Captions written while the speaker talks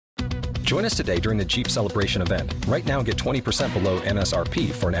Join us today during the Jeep Celebration event. Right now, get 20% below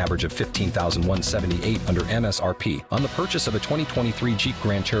MSRP for an average of $15,178 under MSRP on the purchase of a 2023 Jeep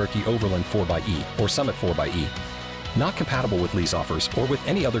Grand Cherokee Overland 4xE or Summit 4xE. Not compatible with lease offers or with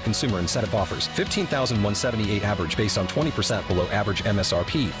any other consumer incentive offers. $15,178 average based on 20% below average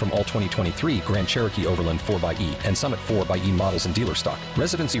MSRP from all 2023 Grand Cherokee Overland 4xE and Summit 4xE models in dealer stock.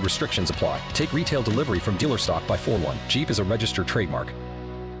 Residency restrictions apply. Take retail delivery from dealer stock by 4/1. Jeep is a registered trademark.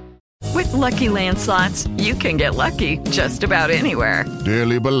 With Lucky Land Slots, you can get lucky just about anywhere.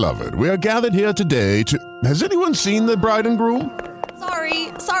 Dearly beloved, we are gathered here today to... Has anyone seen the bride and groom?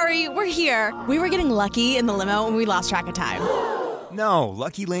 Sorry, we're here. We were getting lucky in the limo and we lost track of time. No,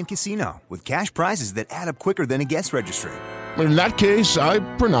 Lucky Land Casino, with cash prizes that add up quicker than a guest registry. In that case, I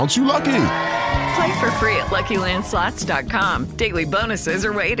pronounce you lucky. Play for free at LuckyLandSlots.com. Daily bonuses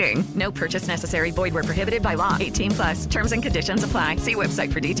are waiting. No purchase necessary. Void where prohibited by law. 18+. Terms and conditions apply. See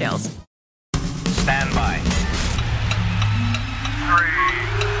website for details. Stand by. 3,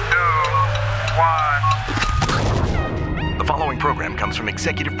 2, 1. The following program comes from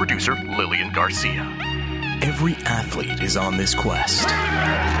executive producer Lillian Garcia. Every athlete is on this quest.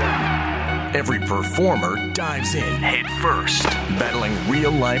 Every performer dives in head first, battling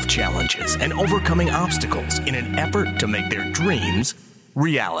real-life challenges and overcoming obstacles in an effort to make their dreams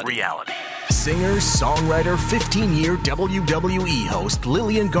reality. Singer, songwriter, 15-year WWE host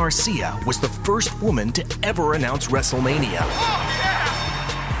Lillian Garcia was the first woman to ever announce WrestleMania.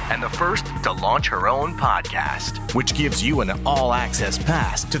 And the first to launch her own podcast, which gives you an all-access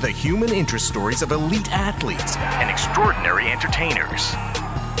pass to the human interest stories of elite athletes and extraordinary entertainers.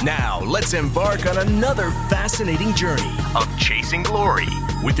 Now, let's embark on another fascinating journey of chasing glory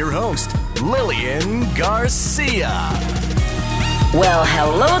with your host, Lillian Garcia. Well,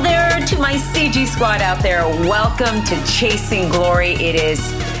 hello there to my CG squad out there. Welcome to Chasing Glory. It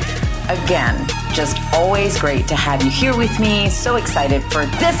is, again, just always great to have you here with me. So excited for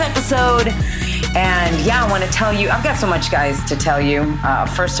this episode. And yeah, I want to tell you, I've got so much, guys, to tell you.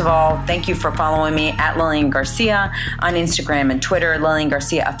 First of all, thank you for following me at Lillian Garcia on Instagram and Twitter, Lillian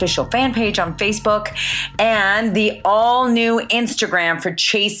Garcia official fan page on Facebook, and the all new Instagram for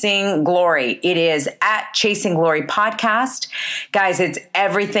Chasing Glory. It is at Chasing Glory Podcast. Guys, it's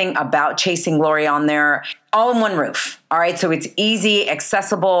everything about Chasing Glory on there, all in one roof. All right, so it's easy,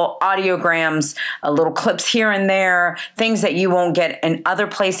 accessible, audiograms, little clips here and there, things that you won't get in other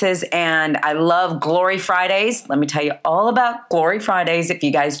places. And I love Glory Fridays. Let me tell you all about Glory Fridays. If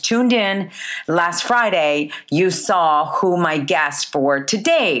you guys tuned in last Friday, you saw who my guest for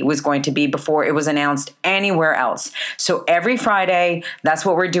today was going to be before it was announced anywhere else. So every Friday, that's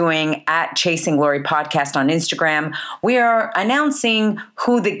what we're doing at Chasing Glory Podcast on Instagram. We are announcing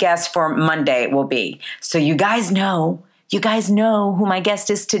who the guest for Monday will be. So you guys know who my guest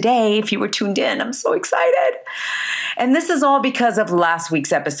is today if you were tuned in. I'm so excited. And this is all because of last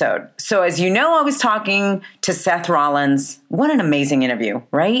week's episode. So as you know, I was talking to Seth Rollins. What an amazing interview,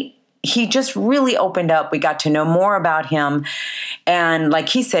 right? He just really opened up. We got to know more about him. And like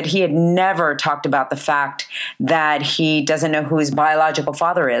he said, he had never talked about the fact that he doesn't know who his biological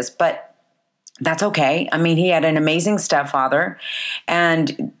father is. But that's okay. I mean, he had an amazing stepfather.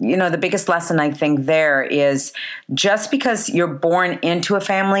 And, you know, the biggest lesson I think there is just because you're born into a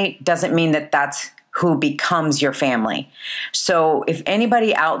family doesn't mean that that's who becomes your family. So if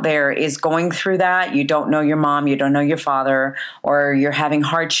anybody out there is going through that, you don't know your mom, you don't know your father, or you're having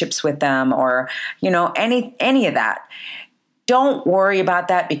hardships with them, or, you know, any of that, don't worry about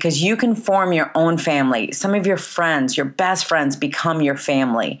that, because you can form your own family. Some of your friends, your best friends, become your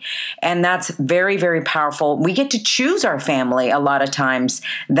family. And that's very, very powerful. We get to choose our family a lot of times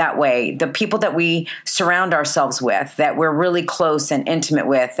that way. The people that we surround ourselves with, that we're really close and intimate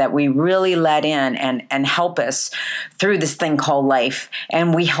with, that we really let in and help us through this thing called life,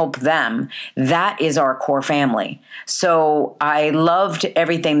 and we help them. That is our core family. So I loved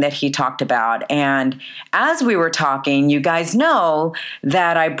everything that he talked about. And as we were talking, you guys know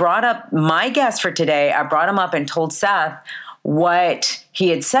that I brought up my guest for today. I brought him up and told Seth what he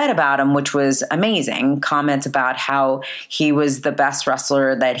had said about him, which was amazing. Comments about how he was the best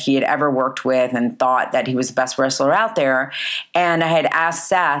wrestler that he had ever worked with and thought that he was the best wrestler out there. And I had asked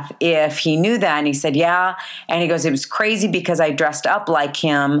Seth if he knew that, and he said, yeah. And he goes, it was crazy because I dressed up like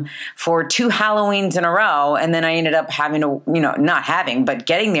him for 2 Halloweens in a row. And then I ended up having to, but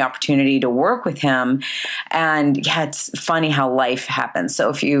getting the opportunity to work with him. And yeah, it's funny how life happens. So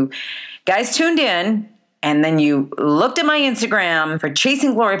if you guys tuned in, and then you looked at my Instagram for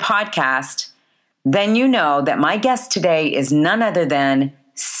Chasing Glory Podcast, then you know that my guest today is none other than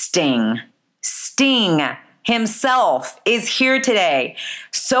Sting. Sting, himself is here today.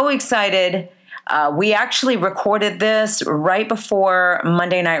 So excited. We actually recorded this right before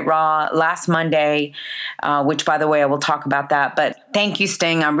Monday Night Raw last Monday, which, by the way, I will talk about that. But thank you,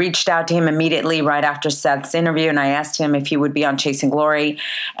 Sting. I reached out to him immediately right after Seth's interview, and I asked him if he would be on Chasing Glory.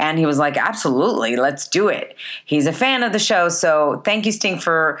 And he was like, absolutely, let's do it. He's a fan of the show. So thank you, Sting,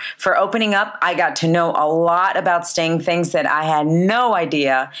 for opening up. I got to know a lot about Sting, things that I had no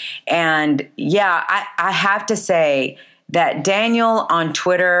idea. And yeah, I have to say that Daniel on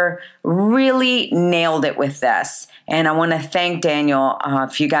Twitter really nailed it with this. And I want to thank Daniel.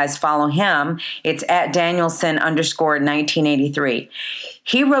 If you guys follow him, it's at Danielson_1983.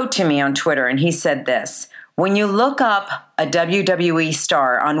 He wrote to me on Twitter and he said this: when you look up a WWE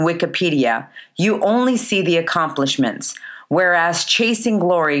star on Wikipedia, you only see the accomplishments, whereas Chasing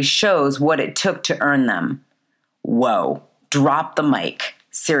Glory shows what it took to earn them. Whoa, drop the mic.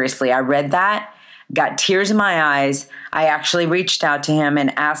 Seriously, I read that, got tears in my eyes. I actually reached out to him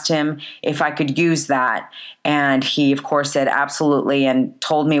and asked him if I could use that. And he, of course, said absolutely and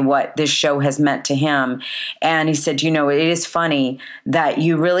told me what this show has meant to him. And he said, it is funny that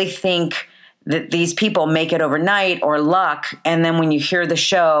you really think that these people make it overnight or luck. And then when you hear the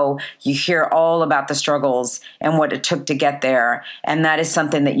show, you hear all about the struggles and what it took to get there. And that is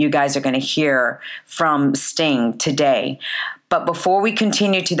something that you guys are going to hear from Sting today. But before we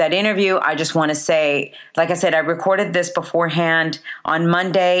continue to that interview, I just want to say, like I said, I recorded this beforehand on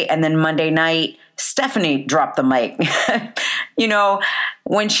Monday, and then Monday night, Stephanie dropped the mic.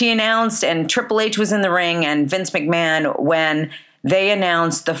 When she announced, and Triple H was in the ring, and Vince McMahon, when they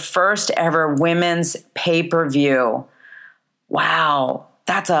announced the first ever women's pay-per-view. Wow,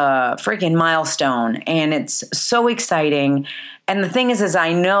 that's a freaking milestone, and it's so exciting. And the thing is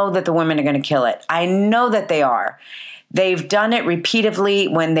I know that the women are going to kill it. I know that they are. They've done it repeatedly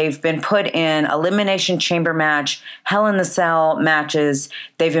when they've been put in Elimination Chamber match, Hell in the Cell matches.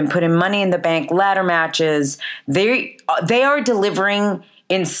 They've been put in Money in the Bank ladder matches. They are delivering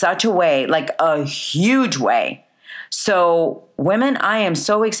in such a way, like a huge way. So women, I am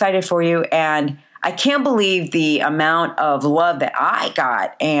so excited for you. And I can't believe the amount of love that I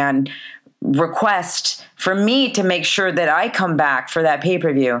got and request for me to make sure that I come back for that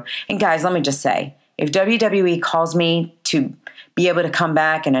pay-per-view. And guys, let me just say, if WWE calls me to be able to come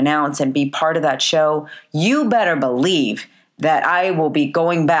back and announce and be part of that show, you better believe that I will be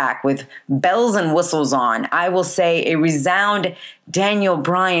going back with bells and whistles on. I will say a resound Daniel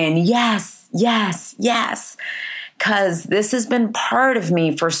Bryan, yes, yes, yes. Because this has been part of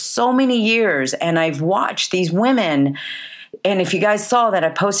me for so many years, and I've watched these women. And if you guys saw that, I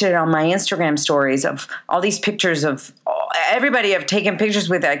posted it on my Instagram stories of all these pictures of everybody I've taken pictures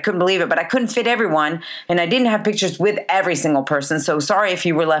with. I couldn't believe it, but I couldn't fit everyone. And I didn't have pictures with every single person. So sorry if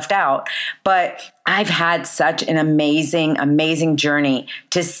you were left out. But I've had such an amazing, amazing journey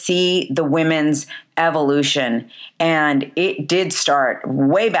to see the women's evolution. And it did start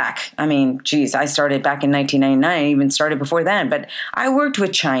way back. I mean, geez, I started back in 1999. I even started before then. But I worked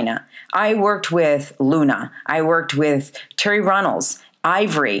with Chyna. I worked with Luna. I worked with Terry Runnels,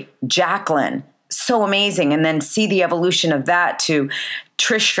 Ivory, Jacqueline. So amazing. And then see the evolution of that to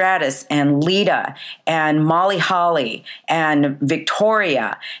Trish Stratus and Lita and Molly Holly and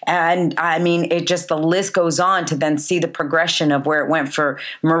Victoria. And I mean, it just, the list goes on to then see the progression of where it went for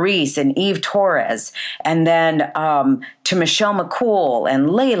Maurice and Eve Torres. And then to Michelle McCool and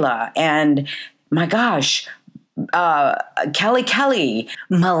Layla and, my gosh, Kelly,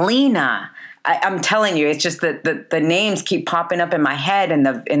 Melina. I'm telling you, it's just that the names keep popping up in my head,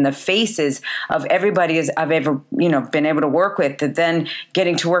 and the faces of everybody I've ever been able to work with. That then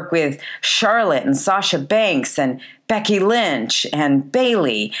getting to work with Charlotte and Sasha Banks and Becky Lynch and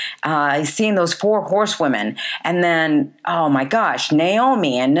Bayley, seeing those 4 horsewomen, and then oh my gosh,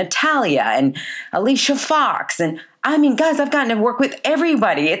 Naomi and Natalya and Alicia Fox, and I mean, guys, I've gotten to work with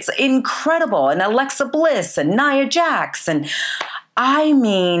everybody. It's incredible, and Alexa Bliss and Nia Jax, and I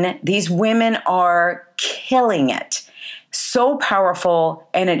mean, these women are killing it. So powerful,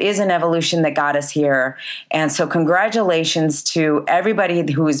 and it is an evolution that got us here. And so congratulations to everybody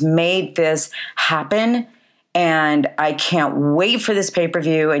who has made this happen. And I can't wait for this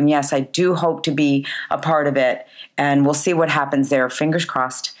pay-per-view. And yes, I do hope to be a part of it. And we'll see what happens there. Fingers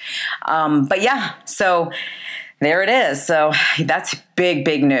crossed. But yeah, so there it is. So that's big,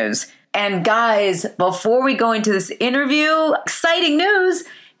 big news. And guys, before we go into this interview, exciting news,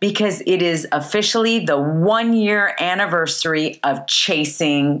 because it is officially the 1-year anniversary of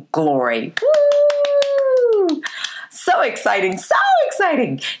Chasing Glory. Woo! So exciting. So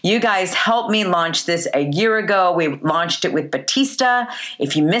exciting. You guys helped me launch this a year ago. We launched it with Batista.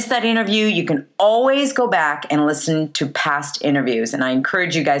 If you missed that interview, you can always go back and listen to past interviews. And I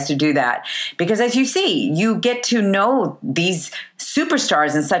encourage you guys to do that because as you see, you get to know these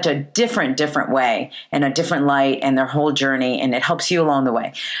superstars in such a different way and a different light and their whole journey, and it helps you along the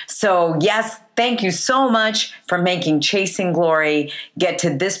way. So yes, thank you so much for making Chasing Glory get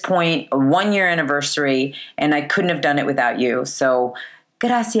to this point, a 1-year anniversary, and I couldn't have done it without you. So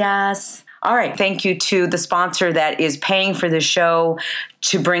gracias. All right. Thank you to the sponsor that is paying for the show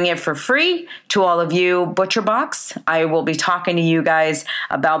to bring it for free to all of you, ButcherBox. I will be talking to you guys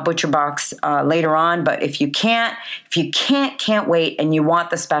about ButcherBox later on, but if you can't wait and you want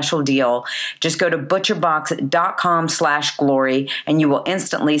the special deal, just go to butcherbox.com/glory and you will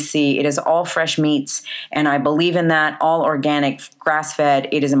instantly see it is all fresh meats. And I believe in that, all organic, grass-fed.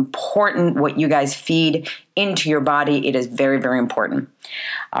 It is important what you guys feed into your body. It is very, very important.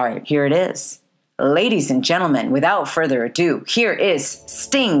 All right, here it is. Ladies and gentlemen, without further ado, here is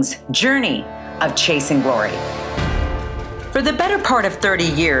Sting's journey of chasing glory. For the better part of 30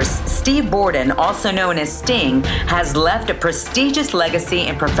 years, Steve Borden, also known as Sting, has left a prestigious legacy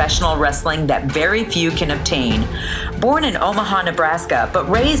in professional wrestling that very few can obtain. Born in Omaha, Nebraska, but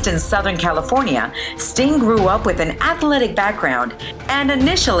raised in Southern California, Sting grew up with an athletic background and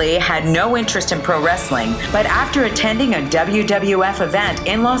initially had no interest in pro wrestling, but after attending a WWF event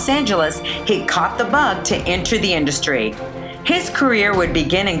in Los Angeles, he caught the bug to enter the industry. His career would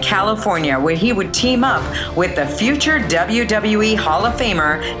begin in California, where he would team up with the future WWE Hall of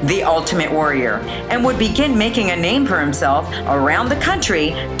Famer, The Ultimate Warrior, and would begin making a name for himself around the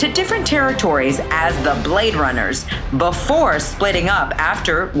country to different territories as the Blade Runners, before splitting up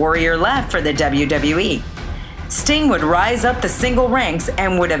after Warrior left for the WWE. Sting would rise up the single ranks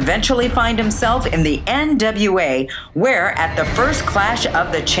and would eventually find himself in the NWA, where at the first Clash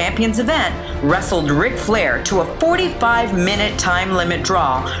of the Champions event, wrestled Ric Flair to a 45-minute time limit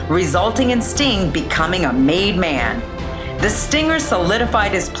draw, resulting in Sting becoming a made man. The Stinger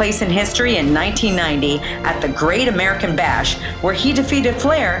solidified his place in history in 1990 at the Great American Bash, where he defeated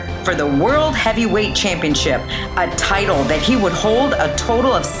Flair for the World Heavyweight Championship, a title that he would hold a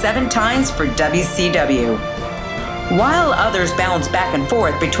total of 7 times for WCW. While others bounced back and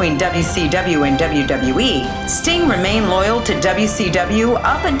forth between WCW and WWE, Sting remained loyal to WCW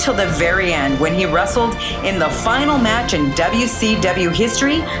up until the very end when he wrestled in the final match in WCW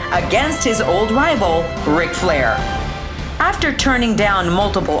history against his old rival, Ric Flair. After turning down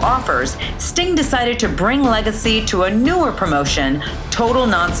multiple offers, Sting decided to bring legacy to a newer promotion, Total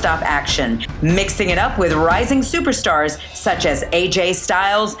Nonstop Action, mixing it up with rising superstars such as AJ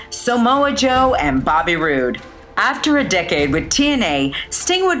Styles, Samoa Joe, and Bobby Roode. After a decade with TNA,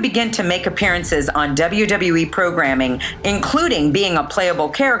 Sting would begin to make appearances on WWE programming, including being a playable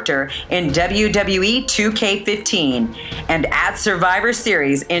character in WWE 2K15. And at Survivor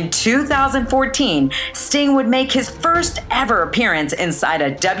Series in 2014, Sting would make his first ever appearance inside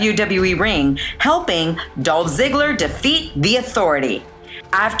a WWE ring, helping Dolph Ziggler defeat The Authority.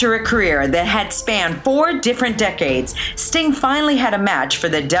 After a career that had spanned 4 different decades, Sting finally had a match for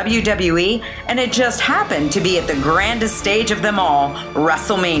the WWE, and it just happened to be at the grandest stage of them all,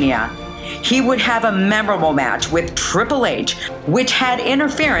 WrestleMania. He would have a memorable match with Triple H, which had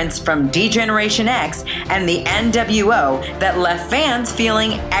interference from D-Generation X and the NWO that left fans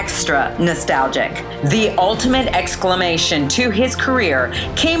feeling extra nostalgic. The ultimate exclamation to his career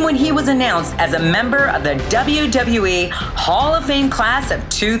came when he was announced as a member of the WWE Hall of Fame class of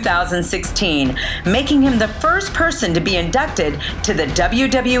 2016, making him the first person to be inducted to the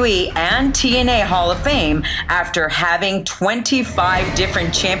WWE and TNA Hall of Fame after having 25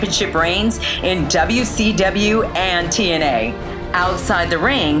 different championship reigns in WCW and TNA. Outside the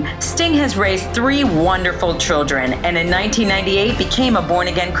ring, Sting has raised 3 wonderful children and in 1998 became a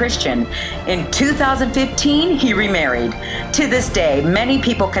born-again Christian. In 2015, he remarried. To this day, many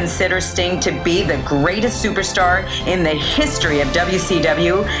people consider Sting to be the greatest superstar in the history of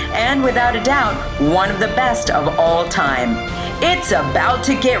WCW and without a doubt, one of the best of all time. It's about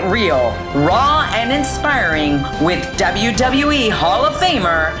to get real, raw and inspiring with WWE Hall of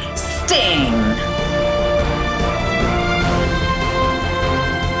Famer, Sting.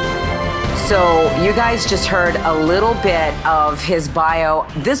 So you guys just heard a little bit of his bio.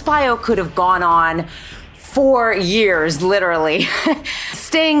 This bio could have gone on for years, literally.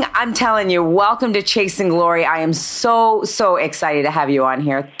 Sting, I'm telling you, welcome to Chasing Glory. I am so excited to have you on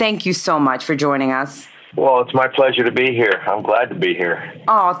here. Thank you so much for joining us. Well, it's my pleasure to be here. I'm glad to be here.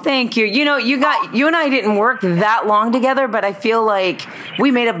 Oh, thank you. You and I didn't work that long together, but I feel like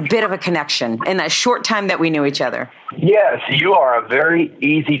we made a bit of a connection in that short time that we knew each other. Yes, you are a very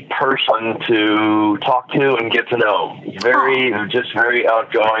easy person to talk to and get to know. Just very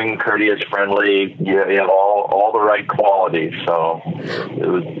outgoing, courteous, friendly. You have all the right qualities. So it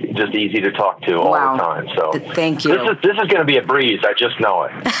was just easy to talk to all the time. So thank you. This is going to be a breeze. I just know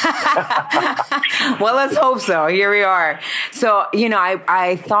it. Well, let's hope so. Here we are. So,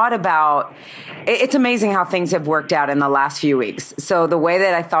 I thought about, it's amazing how things have worked out in the last few weeks. So the way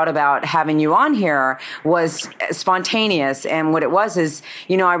that I thought about having you on here was spontaneous. And what it was is,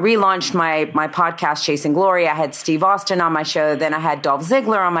 I relaunched my podcast, Chasing Glory. I had Steve Austin on my show. Then I had Dolph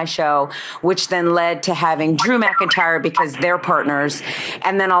Ziggler on my show, which then led to having Drew McIntyre because they're partners.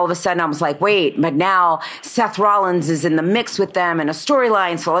 And then all of a sudden I was like, wait, but now Seth Rollins is in the mix with them in a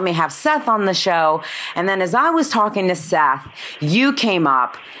storyline. So let me have Seth on the show. And then as I was talking to Seth, you came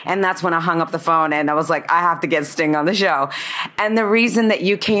up, and that's when I hung up the phone and I was like, I have to get Sting on the show. And the reason that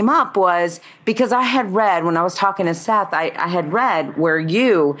you came up was because I had read, when I was talking to Seth, I had read where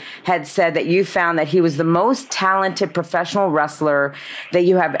you had said that you found that he was the most talented professional wrestler that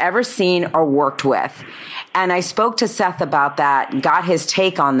you have ever seen or worked with. And I spoke to Seth about that, got his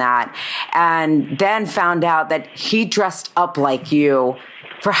take on that, and then found out that he dressed up like you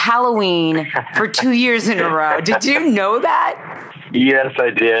for Halloween for 2 years in a row. Did you know that? Yes, I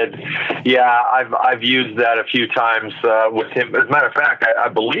did. Yeah, I've used that a few times with him. As a matter of fact, I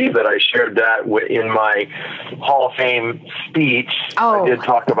believe that I shared that in my Hall of Fame speech. I did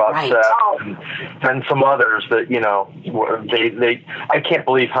talk about Seth and some others that, they I can't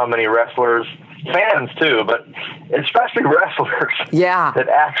believe how many wrestlers, fans too, but especially wrestlers that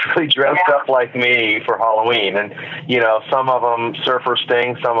actually dressed up like me for Halloween. And, some of them Surfer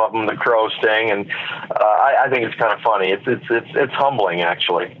Sting, some of them the Crow Sting. And I think it's kind of funny. It's humbling,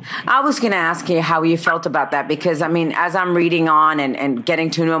 actually. I was going to ask you how you felt about that, because, as I'm reading on and getting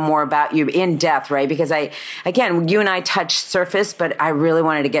to know more about you in depth, right? Because you and I touched surface, but I really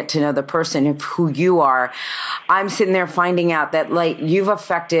wanted to get to know the person of who you are. I'm sitting there finding out that, you've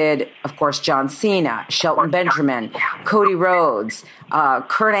affected, of course, John Cena, Shelton Benjamin, Cody Rhodes,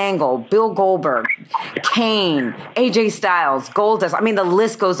 Kurt Angle, Bill Goldberg, Kane, AJ Styles, Goldust. The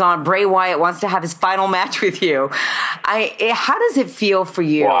list goes on. Bray Wyatt wants to have his final match with you. How does it feel for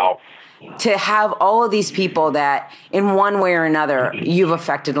you to have all of these people that, in one way or another, you've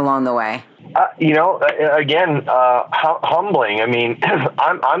affected along the way? Humbling.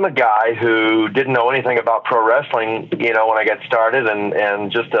 I'm a guy who didn't know anything about pro wrestling, when I got started,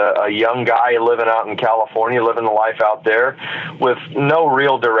 and just a young guy living out in California, living the life out there with no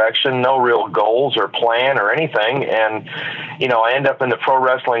real direction, no real goals or plan or anything. And, I end up in the pro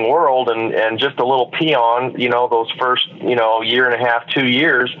wrestling world and just a little peon, those first, year and a half, 2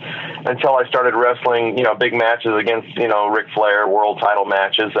 years, until I started wrestling, big matches against, Ric Flair, world title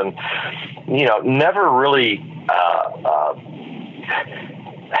matches, and, never really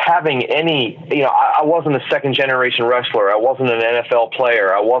having any, I wasn't a second generation wrestler. I wasn't an NFL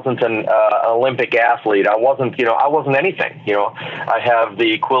player. I wasn't an Olympic athlete. I wasn't anything. I have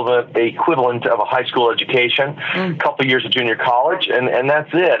the equivalent of a high school education, a couple years of junior college, and that's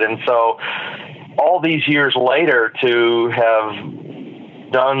it. And so all these years later to have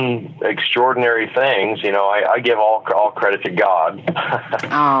done extraordinary things, I give all credit to God.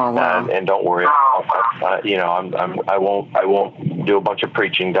 Oh, wow. and don't worry. I won't do a bunch of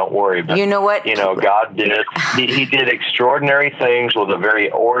preaching. Don't worry. But, you know what? God did it. He did extraordinary things with a very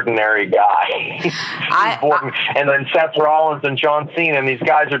ordinary guy. And then Seth Rollins and John Cena, and these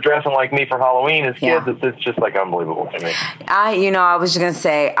guys are dressing like me for Halloween as kids. It's just unbelievable to me. I was just going to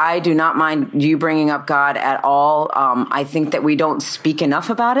say, I do not mind you bringing up God at all. I think that we don't speak enough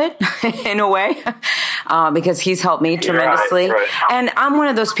about it in a way, because he's helped me tremendously. Right. And I'm one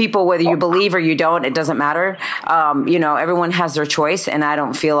of those people, whether you believe or you don't, it doesn't matter. Everyone has their choice, and I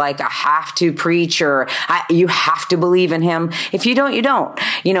don't feel like I have to preach or you have to believe in him. If you don't, you don't.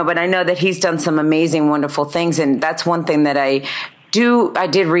 But I know that he's done some amazing, wonderful things, and that's one thing that I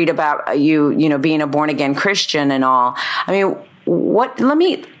did read about you, being a born again Christian and all.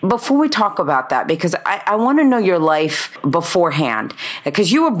 Before we talk about that, because I want to know your life beforehand,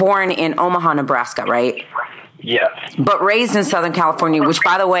 because you were born in Omaha, Nebraska, right? Yes. But raised in Southern California, which,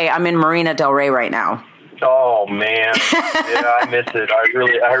 by the way, I'm in Marina Del Rey right now. Oh man, yeah, I miss it.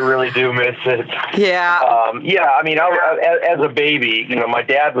 I really do miss it. Yeah. As a baby, my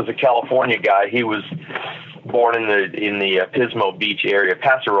dad was a California guy. He was born in the Pismo Beach area,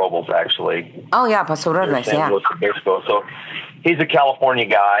 Paso Robles, actually. Oh yeah, Paso Robles, yeah. So he's a California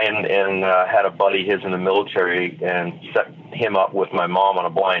guy, and had a buddy his in the military, and set him up with my mom on a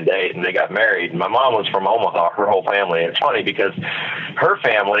blind date, and they got married. My mom was from Omaha, her whole family. It's funny because her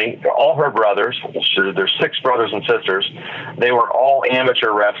family, all her brothers, so there's 6 brothers and sisters, they were all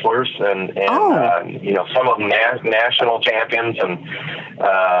amateur wrestlers, and you know, some of them national champions,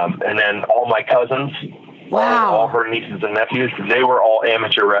 and then all my cousins. Wow. All her nieces and nephews, they were all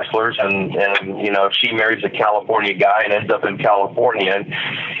amateur wrestlers, and you know, she marries a California guy and ends up in California.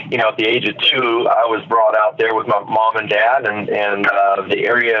 And you know, at the age of 2, I was brought out there with my mom and dad, and the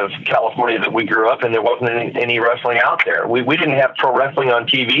area of California that we grew up in, there wasn't any wrestling out there. We didn't have pro wrestling on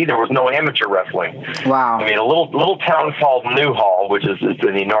TV. There was no amateur wrestling. Wow. I mean, a little town called Newhall, which is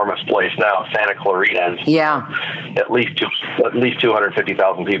an enormous place now. Santa Clarita is at least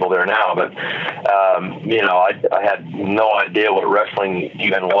 250,000 people there now, but you know, I had no idea what wrestling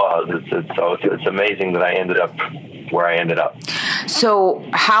even was. It's amazing that I ended up where I ended up. So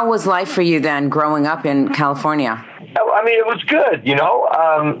how was life for you then, growing up in California? I mean, it was good, you know.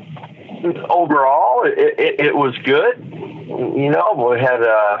 Overall, it was good. You know, we had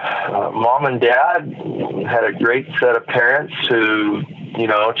mom and dad had a great set of parents who, you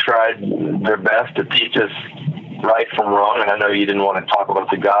know, tried their best to teach us right from wrong. And I know you didn't want to talk about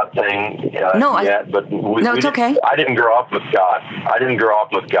the God thing yet, but it's okay. I didn't grow up with God.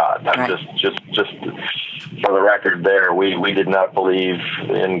 I'm just for the record there, we did not believe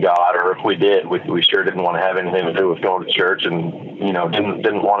in God, or if we did, we sure didn't want to have anything to do with going to church, and you know,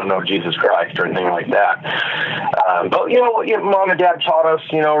 didn't want to know Jesus Christ or anything like that. But you know, mom and dad taught us,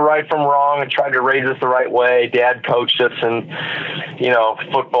 you know, right from wrong, and tried to raise us the right way. Dad coached us in, you know,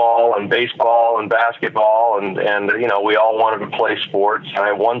 football and baseball and basketball, and you know, we all wanted to play sports. I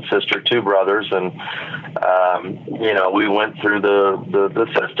have one sister, 2 brothers, and you know, we went through the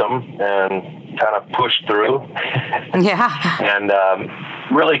system and kind of pushed through. And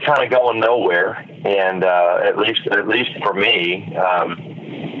really kind of going nowhere. And at least for me,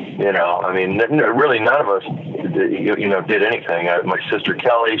 you know, I mean, really none of us, you know, did anything. My sister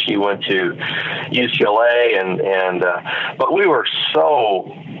Kelly, she went to UCLA, and but we were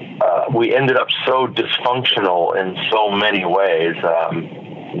so. We ended up so dysfunctional in so many ways.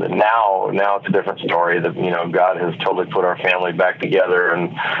 Now it's a different story. That, you know, God has totally put our family back together,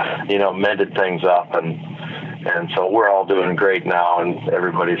 and you know, mended things up, and so we're all doing great now, and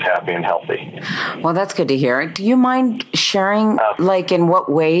everybody's happy and healthy. Well, that's good to hear. Do you mind sharing, like, in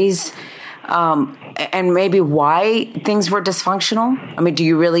what ways, and maybe why things were dysfunctional? I mean, do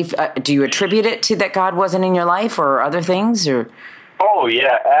you really do you attribute it to that God wasn't in your life, or other things, or? Oh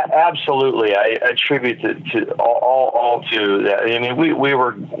yeah, absolutely. I attribute it to all to that. I mean, we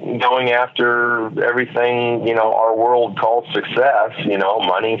were going after everything, you know, our world calls success. You know,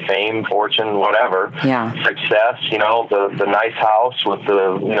 money, fame, fortune, whatever. Yeah. Success. You know, the nice house with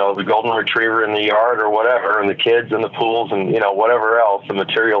the, you know, the golden retriever in the yard or whatever, and the kids and the pools and, you know, whatever else, the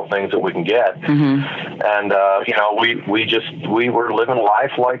material things that we can get. Mm-hmm. And you know, we were living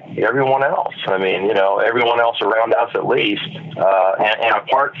life like everyone else. I mean, you know, everyone else around us at least. And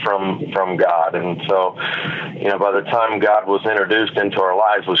apart from God. And so, you know, by the time God was introduced into our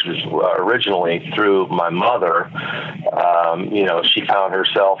lives, which was originally through my mother, you know, she found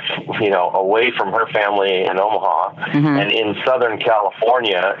herself, you know, away from her family in Omaha, mm-hmm. and in Southern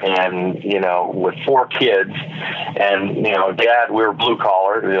California, and, you know, with 4 kids, and, you know, Dad, we were blue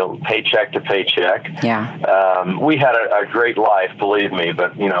collar, you know, paycheck to paycheck. Yeah. We had a great life, believe me,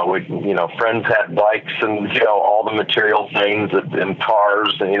 but, you know, friends had bikes and, you know, all the material things and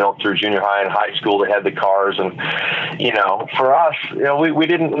cars, and, you know, through junior high and high school, they had the cars, and, you know, for us, you know, we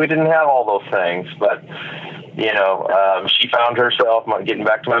didn't have all those things, but, you know, she found herself, getting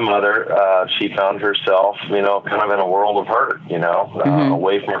back to my mother, she found herself, you know, kind of in a world of hurt, you know, mm-hmm.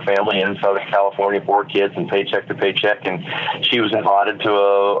 away from her family in Southern California, 4 kids and paycheck to paycheck. And she was invited to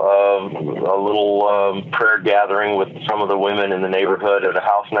a little prayer gathering with some of the women in the neighborhood at a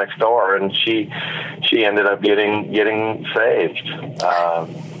house next door. And she ended up getting saved.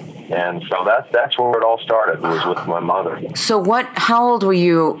 And so that's where it all started, was with my mother. So how old were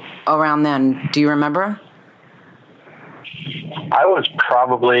you around then? Do you remember? I was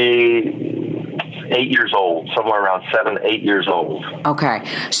probably 8 years old, somewhere around 7, 8 years old. Okay.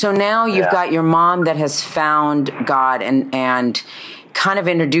 So now you've got your mom that has found God and kind of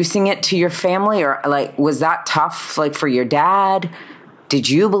introducing it to your family, or like, was that tough, like, for your dad? Did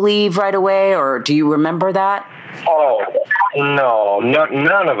you believe right away, or do you remember that? Oh, No,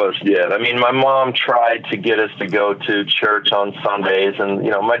 none of us did. I mean, my mom tried to get us to go to church on Sundays, and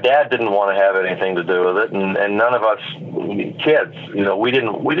my dad didn't want to have anything to do with it, and none of us kids, we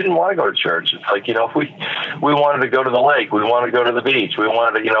didn't want to go to church. It's like, we wanted to go to the lake, we wanted to go to the beach, we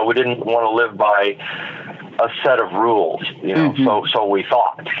wanted to, we didn't want to live by a set of rules, so we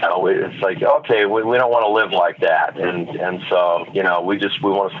thought, it's like, okay, we don't want to live like that. And so, we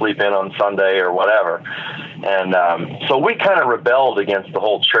want to sleep in on Sunday or whatever. And so we kind of rebelled against the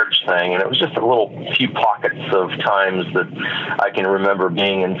whole church thing. And it was just a little few pockets of times that I can remember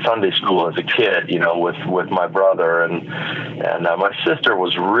being in Sunday school as a kid, with my brother. And my sister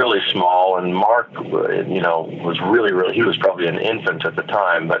was really small, and Mark, was really, he was probably an infant at the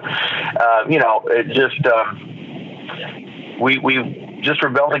time. But, it just, we just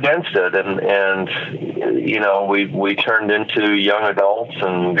rebelled against it, and we turned into young adults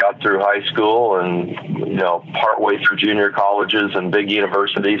and got through high school and partway through junior colleges and big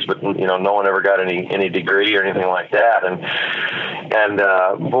universities, but no one ever got any degree or anything like that. And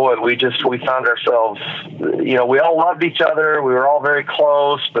boy, we found ourselves, we all loved each other, we were all very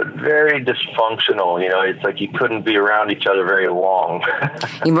close, but very dysfunctional. It's like you couldn't be around each other very long.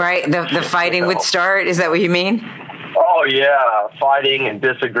 Right, the fighting would start. Is that what you mean? Oh yeah, fighting and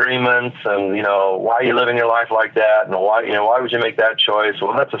disagreements, and why are you living your life like that, and why would you make that choice?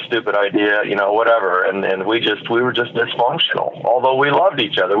 Well, that's a stupid idea, whatever. And we were just dysfunctional. Although we loved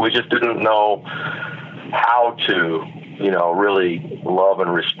each other, we just didn't know how to really love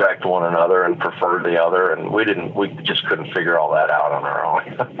and respect one another and prefer the other, and we just couldn't figure all that out on our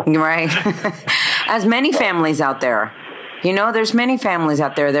own. Right. As many families out there. There's many families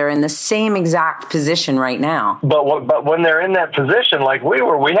out there that are in the same exact position right now. But when they're in that position, like we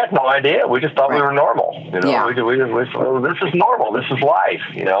were, we had no idea. We just thought we were normal. Yeah. We this is normal. This is life.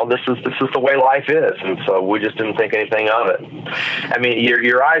 This is the way life is. And so we just didn't think anything of it. I mean,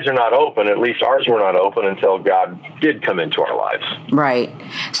 your eyes are not open. At least ours were not open until God did come into our lives. Right.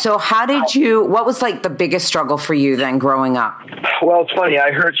 So what was like the biggest struggle for you then growing up? Well, it's funny.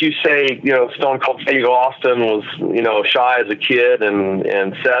 I heard you say, Stone Cold Steve Austin was, shy as a kid,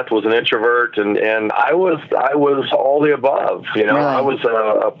 and Seth was an introvert, and I was all the above. Really? I was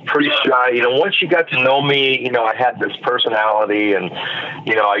a pretty shy. Once you got to know me, I had this personality, and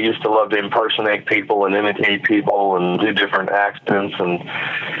I used to love to impersonate people and imitate people and do different accents, and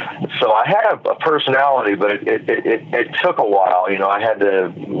so I had a personality, but it took a while. I had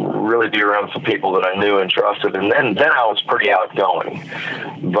to really be around some people that I knew and trusted, and then I was pretty outgoing.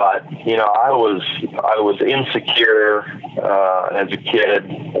 But I was insecure as a kid,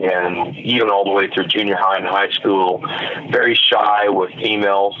 and even all the way through junior high and high school, very shy with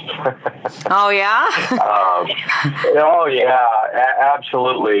females. Oh yeah. Oh yeah,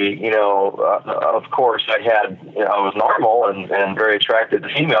 absolutely. Of course, I was normal and very attracted to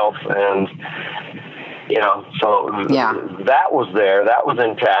females, and so that was there. That was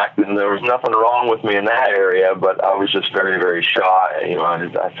intact, and there was nothing wrong with me in that area, but I was just very, very shy.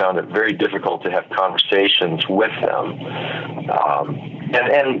 I found it very difficult to have conversations with them.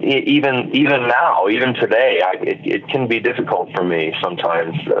 And even now, even today, it can be difficult for me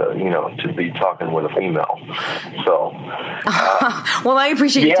sometimes, to be talking with a female. So, well, I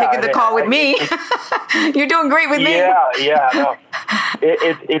appreciate you taking the call with me. You're doing great with me. Yeah. No.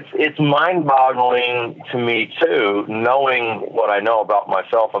 It's mind-boggling to me too, knowing what I know about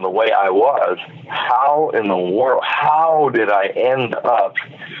myself and the way I was. How in the world? How did I end up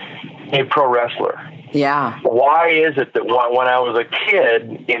a pro wrestler? Yeah. Why is it that when I was a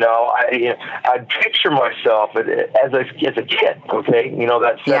kid, I'd picture myself as a kid, okay?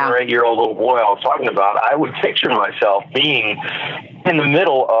 That 7 or 8 year old little boy I was talking about, I would picture myself being in the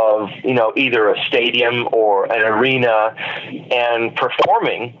middle of, either a stadium or an arena and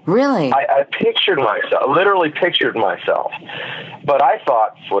performing. Really? I literally pictured myself. But I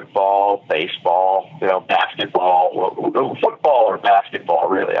thought football, baseball, basketball, football or basketball,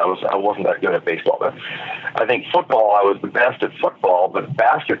 really. I wasn't that good at baseball, but I think football, I was the best at football, but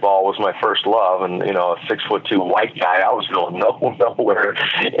basketball was my first love. And, a 6'2" white guy, I was going nowhere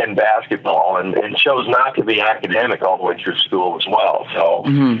in basketball, and chose not to be academic all the way through school as well. So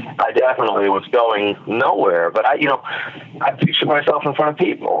I definitely was going nowhere. But I pictured myself in front of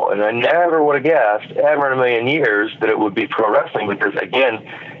people, and I never would have guessed ever in a million years that it would be pro wrestling, because again,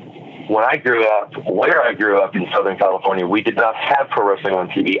 when I grew up, where I grew up in Southern California, we did not have pro wrestling on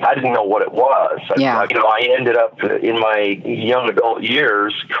TV. I didn't know what it was. I ended up in my young adult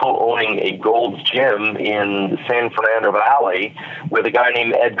years co-owning a Gold's Gym in the San Fernando Valley with a guy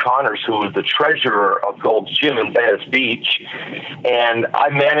named Ed Connors, who was the treasurer of Gold's Gym in Venice Beach. And I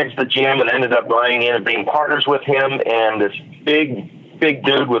managed the gym and ended up buying in and being partners with him. And this big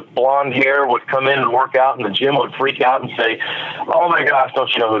dude with blonde hair would come in and work out, and the gym would freak out and say, "Oh my gosh,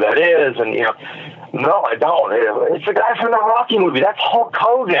 don't you know who that is?" And no, I don't. It's the guy from the Rocky movie. That's Hulk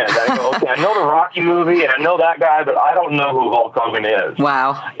Hogan. I go, okay, I know the Rocky movie, and I know that guy, but I don't know who Hulk Hogan is.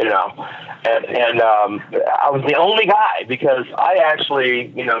 Wow. And I was the only guy, because I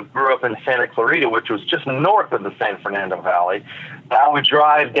actually, grew up in Santa Clarita, which was just north of the San Fernando Valley. I would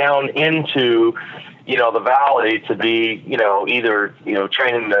drive down into the valley to be, either,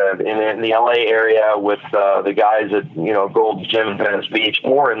 training in the LA area with the guys at, Gold's Gym in Venice Beach,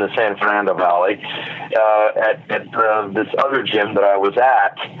 or in the San Fernando Valley at this other gym that I was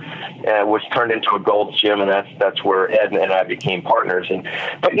at, which turned into a Gold's Gym, and that's where Ed and I became partners.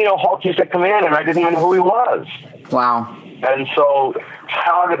 But Hulk used to come in, and I didn't even know who he was. Wow. And so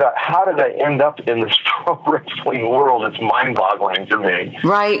how did I end up in this pro wrestling world? It's mind-boggling to me.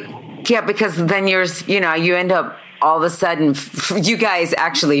 Right. Yeah, because then you end up all of a sudden, you guys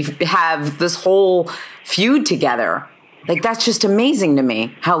actually have this whole feud together. Like, that's just amazing to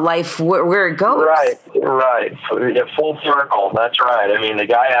me, how life, where it goes. Right. Full circle. That's right. I mean, the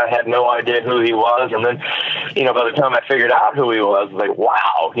guy, I had no idea who he was. And then, by the time I figured out who he was, I was like,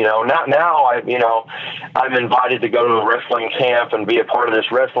 wow, now I'm invited to go to a wrestling camp and be a part of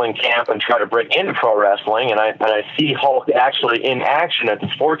this wrestling camp and try to break into pro wrestling. And I see Hulk actually in action at the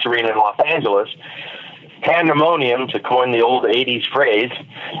sports arena in Los Angeles. Pandemonium, to coin the old 80s phrase,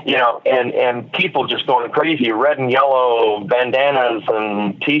 and people just going crazy, red and yellow bandanas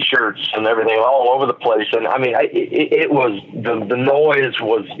and T-shirts and everything all over the place. And I mean, it was, the noise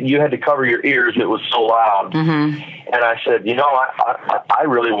was, you had to cover your ears. It was so loud. Mm-hmm. And I said, I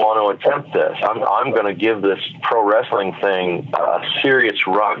really want to attempt this. I'm going to give this pro wrestling thing a serious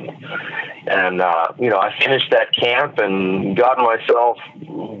run. And, I finished that camp and got myself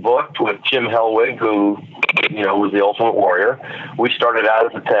booked with Jim Hellwig, who, was the Ultimate Warrior. We started out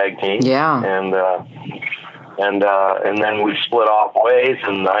as a tag team. Yeah. And then we split off ways,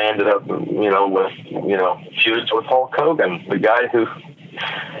 and I ended up, with feuds with Hulk Hogan, the guy who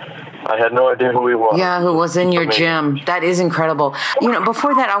I had no idea who he was. Yeah, who was in your gym. That is incredible.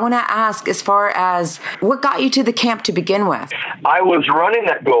 Before that, I want to ask, as far as what got you to the camp to begin with? I was running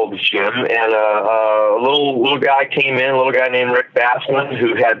that Gold's Gym, and a little guy came in, a little guy named Rick Bassman,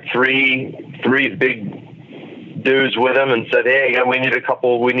 who had three big dudes with him, and said, "Hey, we need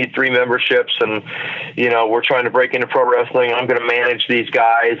 3 memberships, and we're trying to break into pro wrestling. I'm going to manage these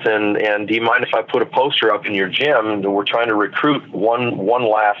guys, and do you mind if I put a poster up in your gym? We're trying to recruit one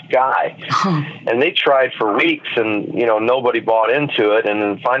last guy." And they tried for weeks, and nobody bought into it. And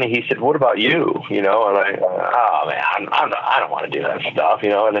then finally he said, "What about you?" And I don't want to do that stuff,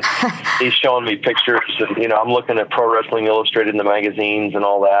 And he's showing me pictures, and I'm looking at Pro Wrestling Illustrated in the magazines and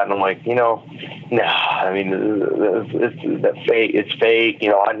all that, and I'm like, no, I mean, it's fake. I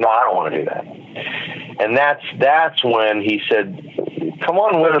don't want to do that. And that's when he said, "Come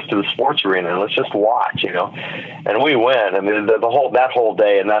on with us to the sports arena and let's just watch," And we went. I mean, that whole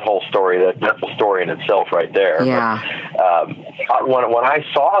day and that whole story, that's a story in itself right there. Yeah. But, when I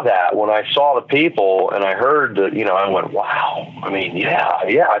saw that, when I saw the people and I heard that, I went, wow. I mean,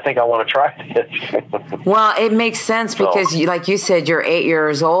 yeah, I think I want to try this. Well, it makes sense because, like you said, you're 8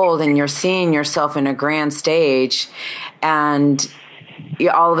 years old and you're seeing yourself in a grand stage, and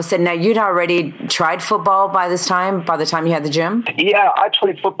all of a sudden, now you'd already tried football by the time you had the gym? Yeah, I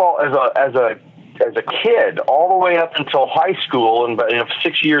played football as a kid all the way up until high school, and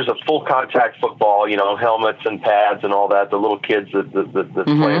 6 years of full contact football, helmets and pads and all that, the little kids that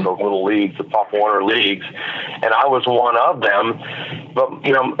mm-hmm. play in those little leagues, the Pop Warner leagues, and I was one of them. But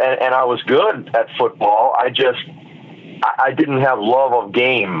and I was good at football. I didn't have love of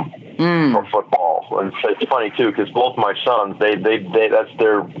game for football. And it's funny too, because both my sons, they that's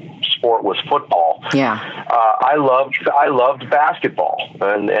their sport was football. Yeah. I loved basketball,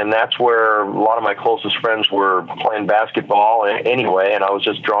 and that's where a lot of my closest friends were playing basketball anyway, and I was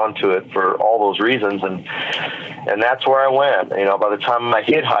just drawn to it for all those reasons, and that's where I went. By the time I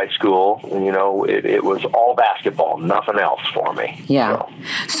hit high school, it was all basketball, nothing else for me. Yeah.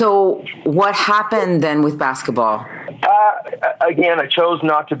 So what happened then with basketball? Again, I chose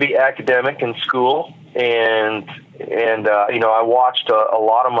not to be academic in school. and I watched a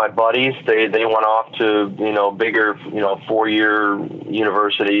lot of my buddies. They went off to bigger 4-year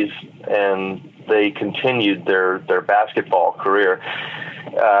universities, and they continued their basketball career.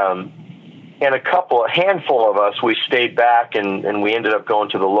 And a handful of us, we stayed back and we ended up going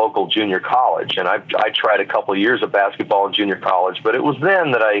to the local junior college. And I tried a couple of years of basketball in junior college, but it was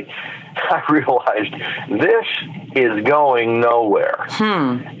then that I realized this is going nowhere.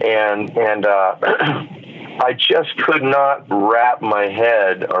 And I just could not wrap my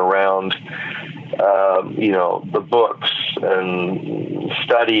head around the books and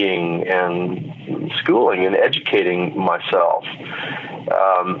studying and schooling and educating myself.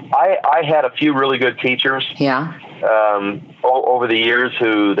 I had a few really good teachers over the years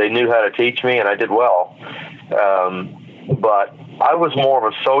who they knew how to teach me, and I did well. But I was more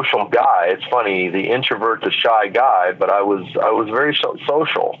of a social guy. It's funny, the introvert to shy guy, but I was very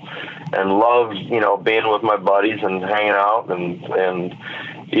social and loved, being with my buddies and hanging out and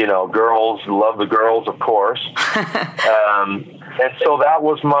girls, love the girls, of course. And so that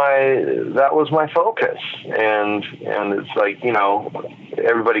was my focus. And it's like,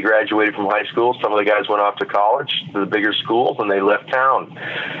 everybody graduated from high school. Some of the guys went off to college, to the bigger schools, and they left town.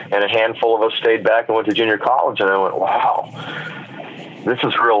 And a handful of us stayed back and went to junior college. And I went, wow, this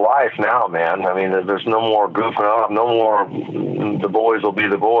is real life now, man. I mean, there's no more goofing off, no more the boys will be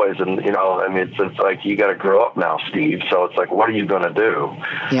the boys. And, it's like, you got to grow up now, Steve. So it's like, what are you going to do?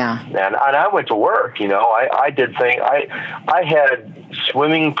 Yeah. And I went to work, I did things. I had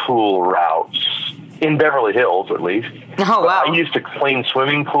swimming pool routes in Beverly Hills, at least. Oh, wow. I used to clean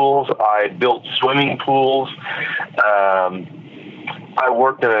swimming pools. I built swimming pools. I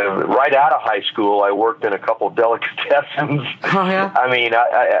worked right out of high school, I worked in a couple of delicatessens. Oh, yeah? I mean,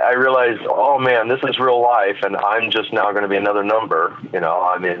 I realized, oh, man, this is real life, and I'm just now going to be another number.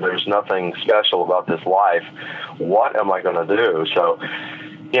 I mean, there's nothing special about this life. What am I going to do? So,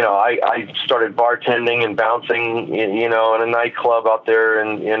 I started bartending and bouncing, in a nightclub out there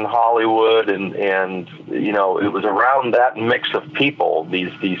in Hollywood, and it was around that mix of people, these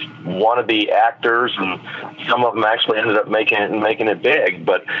wannabe actors, and some of them actually ended up making it big.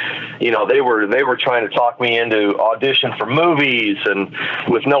 But they were trying to talk me into audition for movies, and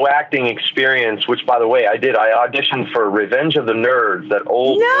with no acting experience. Which, by the way, I did. I auditioned for Revenge of the Nerds, that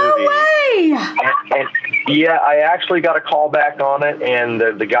old movie. No way! And yeah, I actually got a call back on it, and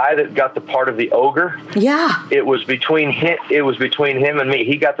the guy that got the part of the ogre, it was between him and me.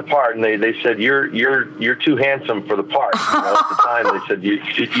 He got the part, and they said, you're too handsome for the part. At the time, they said you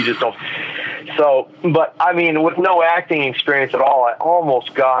just don't. So, but I mean, with no acting experience at all, I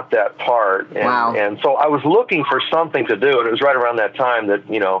almost got that part. And, wow. And so I was looking for something to do, and it was right around that time that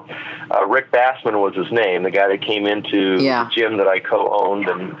Rick Bassman was his name, the guy that came into the gym that I co-owned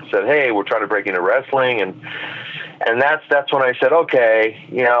and said, hey, we're trying to break into wrestling, and that's when I said, okay,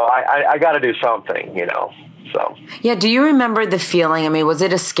 I got to do something, So. Yeah. Do you remember the feeling? I mean, was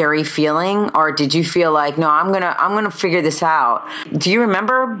it a scary feeling, or did you feel like, no, I'm gonna figure this out? Do you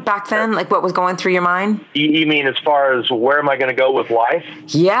remember back then, like what was going through your mind? You mean as far as where am I going to go with life?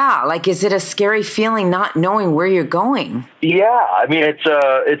 Yeah. Like, is it a scary feeling not knowing where you're going? Yeah. I mean,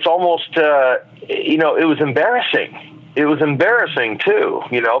 it's almost, it was embarrassing. It was embarrassing too,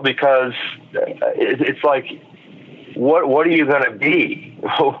 because it's like, what are you going to be?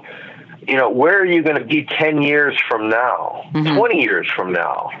 Where are you going to be 10 years from now, 20 years from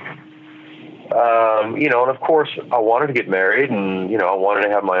now? And of course, I wanted to get married, and, I wanted to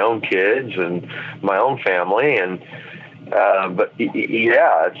have my own kids and my own family. And, but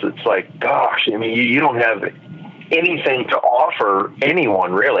yeah, it's like, gosh, I mean, you don't have anything to offer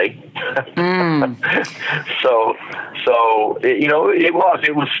anyone, really. So,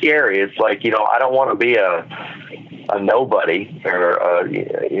 it was scary. It's like, I don't want to be a nobody, or I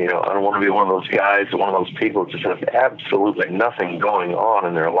don't want to be one of those guys, one of those people who just have absolutely nothing going on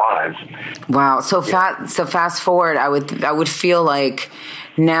in their lives. Wow. So fast forward, I would feel like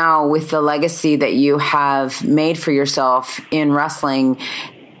now, with the legacy that you have made for yourself in wrestling,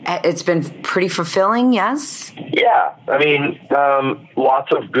 it's been pretty fulfilling. Yes. Yeah. I mean,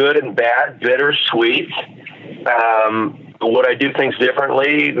 lots of good and bad, bittersweet. Would I do things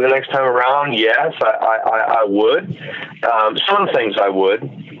differently the next time around? Yes, I would. Some things I would,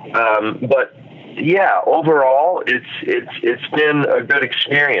 but yeah, overall, it's been a good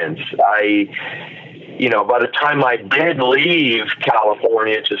experience. By the time I did leave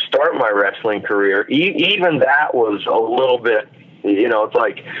California to start my wrestling career, even that was a little bit, it's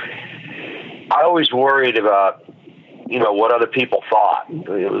like I always worried about, what other people thought.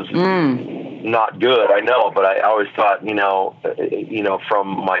 It was. not good, I know, but I always thought, from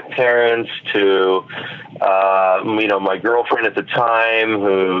my parents to, my girlfriend at the time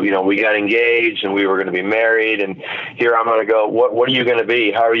who, we got engaged and we were going to be married, and here I'm going to go, what are you going to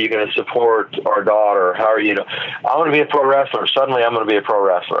be? How are you going to support our daughter? How are you, I want to be a pro wrestler. Suddenly I'm going to be a pro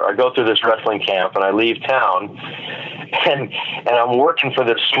wrestler. I go through this wrestling camp and I leave town, and I'm working for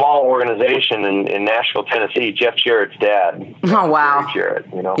this small organization in Nashville, Tennessee. Jeff Jarrett's dad. Oh wow, Jarrett.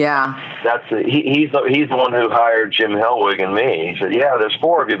 Yeah. He's the one who hired Jim Hellwig and me. He said, "Yeah, there's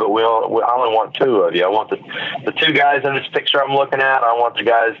 4 of you, but I only want 2 of you. I want the 2 guys in this picture I'm looking at. I want the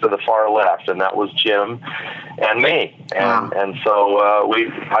guys to the far left," and that was Jim and me. And so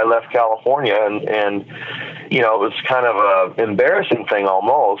I left California, and it was kind of a embarrassing thing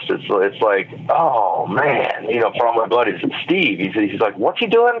almost. It's like, oh man, for all my buddies, Steve. He's like, "What's he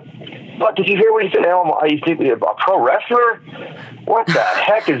doing? What did you hear what he said? He's a pro wrestler? What the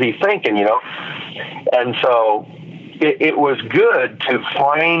heck is he thinking?" And so it was good to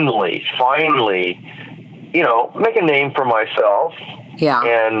finally, make a name for myself. Yeah.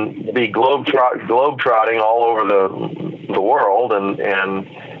 And be globetrotting all over the world, and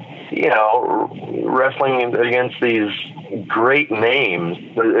wrestling against these great names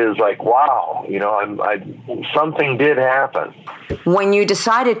is like, wow, something did happen. When you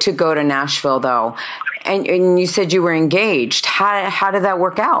decided to go to Nashville, though, and you said you were engaged, how did that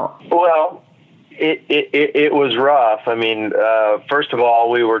work out? Well, it was rough. I mean, first of all,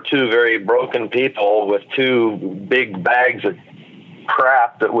 we were 2 very broken people with 2 big bags of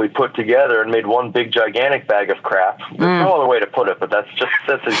crap that we put together and made one big gigantic bag of crap. There's no other way to put it, but that's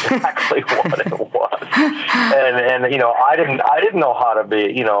exactly what it was. And I didn't know how to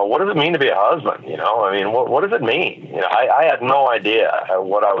be, what does it mean to be a husband? I mean, what does it mean? I had no idea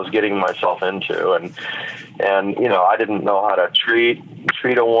what I was getting myself into, and I didn't know how to treat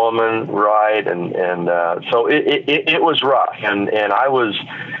a woman right, and so it was rough, and I was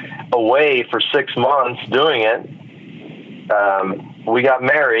away for 6 months doing it. We got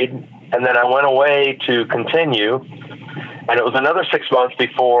married, and then I went away to continue, and it was another 6 months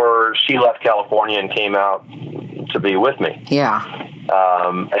before she left California and came out to be with me. Yeah.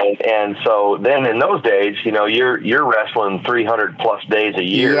 And so then in those days, you're wrestling 300 plus days a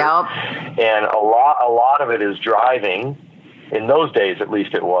year. Yep. And a lot of it is driving. In those days, at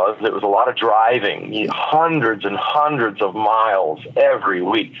least it was a lot of driving, hundreds and hundreds of miles every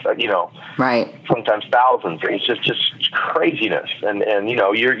week, right. Sometimes thousands. It's just craziness. And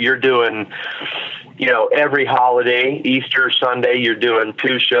you're doing, every holiday, Easter Sunday, you're doing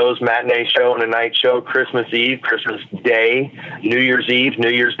 2 shows, matinee show and a night show, Christmas Eve, Christmas Day, New Year's Eve, New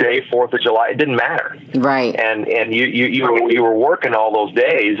Year's Day, 4th of July. It didn't matter. Right. And you were working all those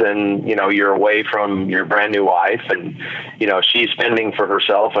days, and, you're away from your brand new wife, and, she's fending for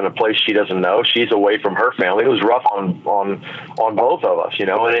herself in a place she doesn't know. She's away from her family. It was rough on both of us, and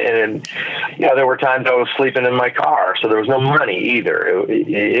there were times I was sleeping in my car, so there was no money either.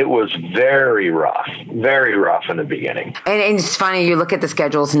 It was very rough in the beginning. And it's funny, you look at the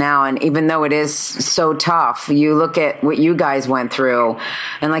schedules now, and even though it is so tough, you look at what you guys went through,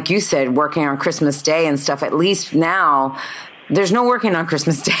 and like you said, working on Christmas Day and stuff, at least now, there's no working on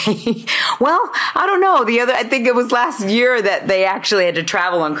Christmas Day. Well, I don't know. I think it was last year that they actually had to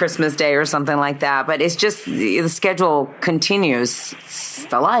travel on Christmas Day or something like that. But it's just, the schedule continues. It's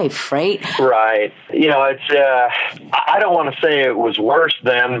the life, right? Right. It's, I don't want to say it was worse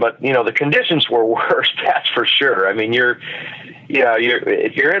then, but, the conditions were worse, that's for sure. I mean,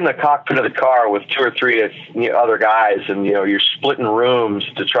 if you're in the cockpit of the car with 2 or 3 other guys, and you're splitting rooms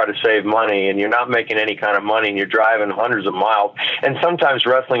to try to save money, and you're not making any kind of money, and you're driving hundreds of miles, and sometimes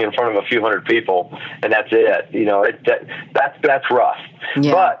wrestling in front of a few hundred people, and that's it. That's rough.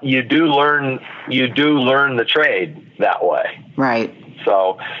 Yeah. But you do learn the trade that way. Right.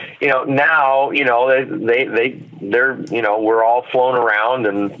 So, now, they're we're all flown around,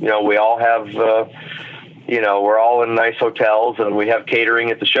 and we all have. We're all in nice hotels, and we have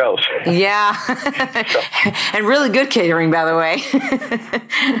catering at the shows. Yeah. And really good catering, by the way.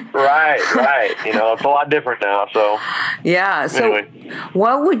 Right. It's a lot different now. So, yeah. So anyway.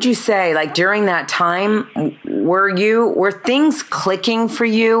 What would you say, like during that time, were things clicking for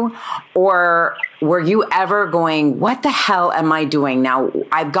you, or were you ever going, what the hell am I doing now?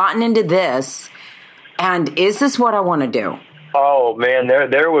 I've gotten into this, and is this what I want to do? Oh man,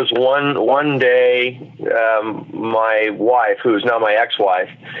 there was one day, my wife, who is now my ex-wife,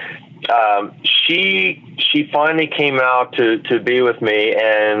 she finally came out to be with me,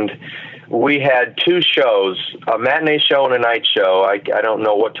 and we had 2 shows, a matinee show and a night show. I don't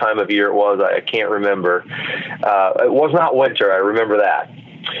know what time of year it was. I can't remember. It was not winter. I remember that.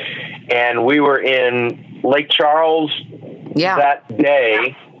 And we were in Lake Charles that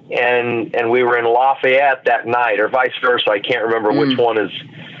day, and we were in Lafayette that night, or vice versa. I can't remember which one is.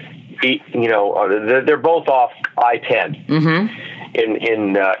 They're both off I-10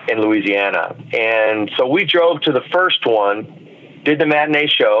 in Louisiana, and so we drove to the first one, did the matinee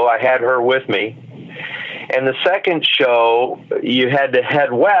show. I had her with me, and the second show you had to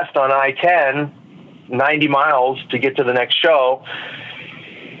head west on I-10, 90 miles to get to the next show.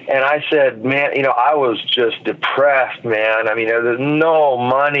 And I said, man, I was just depressed, man. I mean, there's no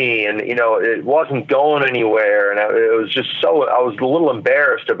money, and, it wasn't going anywhere. And it was just I was a little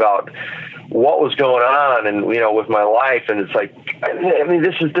embarrassed about what was going on and, with my life. And it's like, I mean,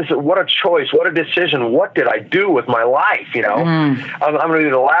 this is what a choice, what a decision. What did I do with my life? I'm going to be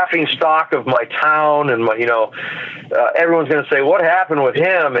the laughing stock of my town, and everyone's going to say, what happened with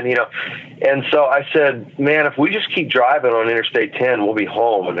him? And, and so I said, man, if we just keep driving on Interstate 10, we'll be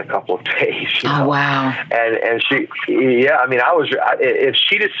home in a couple of days. Oh, wow. And she, I mean, if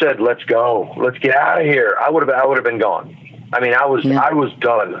she'd have said, let's go, let's get out of here, I would have been gone. I mean, I was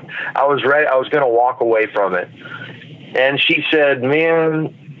done. I was ready. I was going to walk away from it. And she said,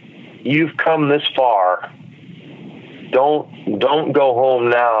 man, you've come this far. Don't go home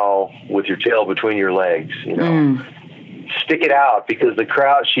now with your tail between your legs, Stick it out, because the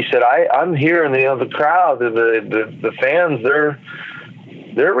crowd, she said, I'm hearing the crowd, the fans, they're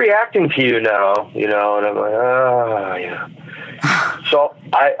reacting to you now, and I'm like, oh, yeah. So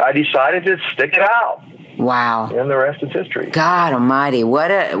I decided to stick it out. Wow. And the rest is history. God almighty.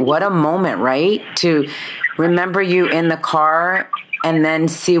 What a moment, right? To remember you in the car and then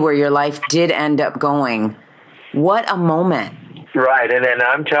see where your life did end up going. What a moment. Right. And then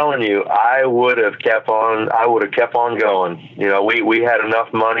I'm telling you, I would have kept on going. We had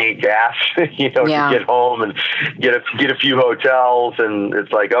enough money, gas, to get home and get a few hotels, and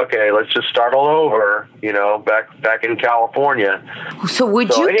it's like, okay, let's just start all over, back in California. So my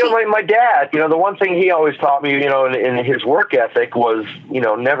dad, the one thing he always taught me, in his work ethic was,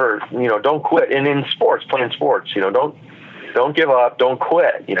 never, don't quit. And in sports, playing sports, don't give up, don't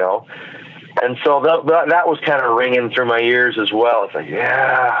quit, And so that was kind of ringing through my ears as well. It's like,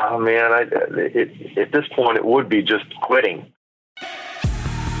 yeah, man, at this point, it would be just quitting.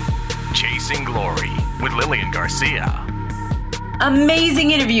 Chasing Glory with Lillian Garcia.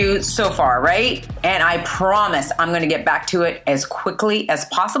 Amazing interview so far, right? And I promise I'm going to get back to it as quickly as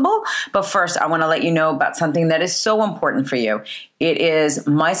possible. But first, I want to let you know about something that is so important for you. It is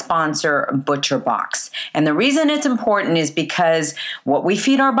my sponsor, ButcherBox. And the reason it's important is because what we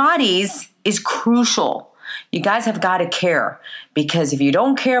feed our bodies is crucial. You guys have got to care, because if you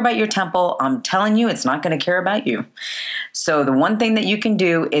don't care about your temple, I'm telling you, it's not going to care about you. So the one thing that you can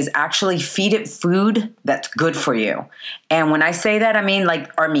do is actually feed it food that's good for you. And when I say that, I mean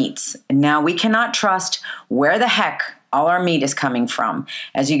like our meats. Now, we cannot trust where the heck all our meat is coming from.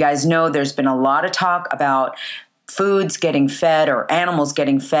 As you guys know, there's been a lot of talk about foods getting fed or animals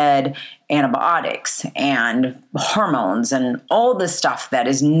getting fed antibiotics and hormones and all this stuff that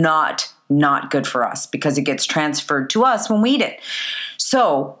is not good for us, because it gets transferred to us when we eat it.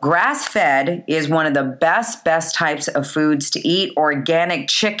 So grass-fed is one of the best types of foods to eat. Organic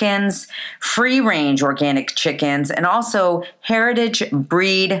chickens, free-range organic chickens, and also heritage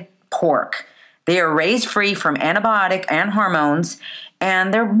breed pork. They are raised free from antibiotic and hormones,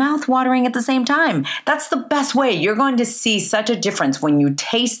 and they're mouth-watering at the same time. That's the best way. You're going to see such a difference when you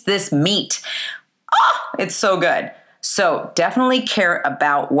taste this meat. Oh, it's so good. So definitely care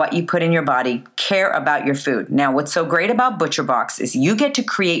about what you put in your body. Care about your food. Now, what's so great about ButcherBox is you get to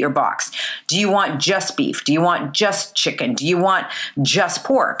create your box. Do you want just beef? Do you want just chicken? Do you want just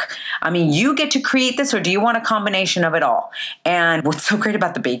pork? I mean, you get to create this, or do you want a combination of it all? And what's so great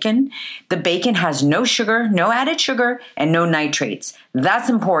about the bacon has no sugar, no added sugar, and no nitrates. That's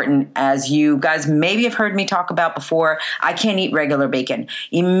important, as you guys maybe have heard me talk about before. I can't eat regular bacon.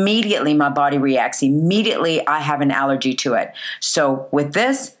 Immediately, my body reacts. Immediately, I have an allergy to it. So with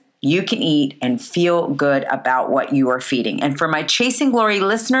this, you can eat and feel good about what you are feeding. And for my Chasing Glory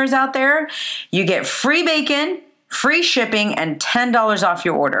listeners out there, you get free bacon, free shipping, and $10 off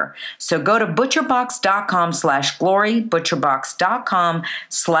your order. So go to butcherbox.com/glory,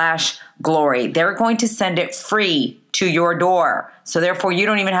 butcherbox.com/glory. They're going to send it free to your door. So therefore, you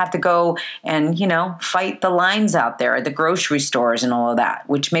don't even have to go and, fight the lines out there at the grocery stores and all of that,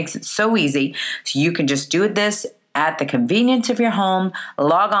 which makes it so easy. So you can just do this at the convenience of your home.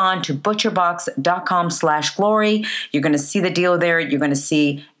 Log on to butcherbox.com/glory. You're going to see the deal there. You're going to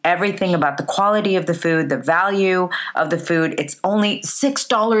see everything about the quality of the food, the value of the food. It's only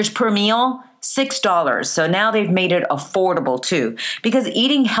 $6 per meal. $6. So now they've made it affordable too, because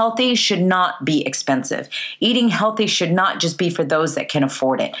eating healthy should not be expensive. Eating healthy should not just be for those that can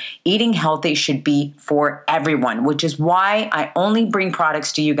afford it. Eating healthy should be for everyone, which is why I only bring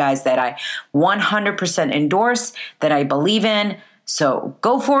products to you guys that I 100% endorse, that I believe in. So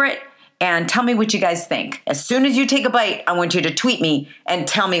go for it and tell me what you guys think. As soon as you take a bite, I want you to tweet me and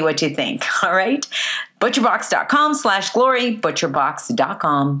tell me what you think. All right? ButcherBox.com/glory,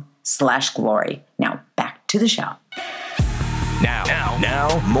 ButcherBox.com/glory. Now back to the show.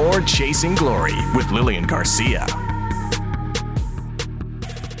 Now, more Chasing Glory with Lillian Garcia.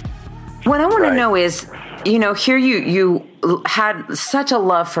 What I want to know is, here you had such a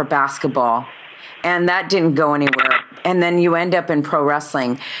love for basketball, and that didn't go anywhere. And then you end up in pro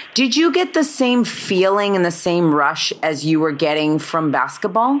wrestling. Did you get the same feeling and the same rush as you were getting from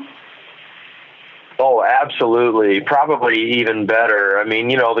basketball? Oh, absolutely. Probably even better. I mean,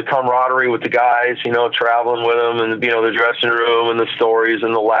 the camaraderie with the guys, traveling with them, and, the dressing room and the stories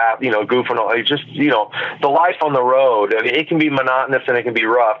and the laugh, goofing on, just, the life on the road. I mean, it can be monotonous and it can be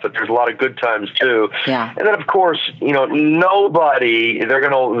rough, but there's a lot of good times too. Yeah. And then, of course, nobody,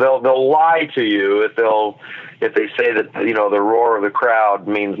 they'll lie to you if they say that, the roar of the crowd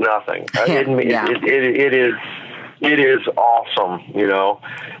means nothing. It is awesome,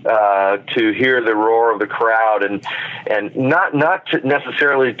 to hear the roar of the crowd and not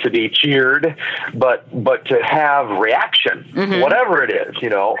necessarily to be cheered, but to have reaction, whatever it is,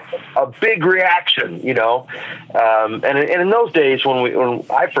 a big reaction, and in those days when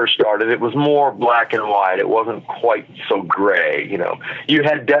I first started, it was more black and white. It wasn't quite so gray, You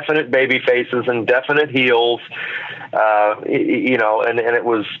had definite baby faces and definite heels, and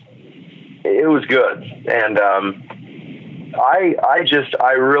it was good. And, I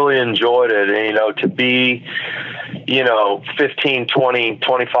really enjoyed it. And, to be, 15, 20,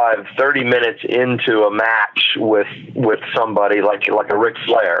 25, 30 minutes into a match with somebody like a Ric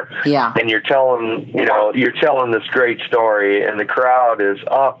Flair. Yeah. And you're telling this great story, and the crowd is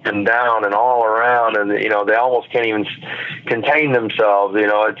up and down and all around, and, they almost can't even contain themselves.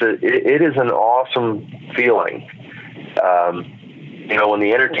 It is an awesome feeling. When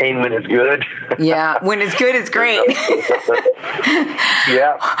the entertainment is good. Yeah, when it's good, it's great.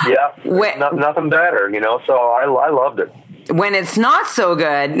 yeah. Nothing better, so I loved it. When it's not so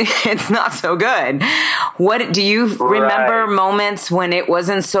good, it's not so good. What do you remember moments when it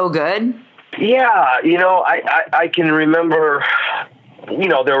wasn't so good? Yeah, I can remember,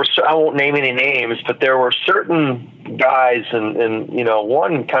 there were, I won't name any names, but there were certain guys and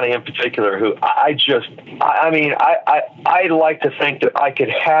one kind of in particular who I like to think that I could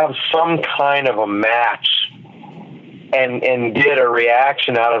have some kind of a match and get a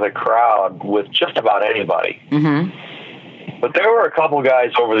reaction out of the crowd with just about anybody. Mm-hmm. But there were a couple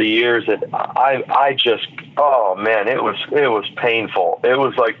guys over the years that I just, oh man, it was painful. It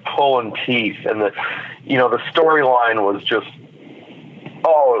was like pulling teeth, and the storyline was just,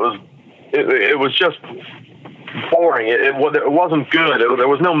 it was just boring. It wasn't good. There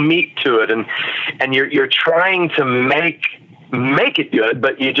was no meat to it, and you're trying to make it good,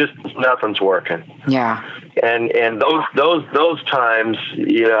 but nothing's working. Yeah. And those times,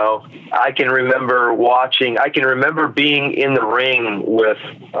 I can remember being in the ring with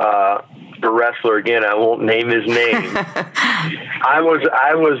the wrestler, again, I won't name his name. I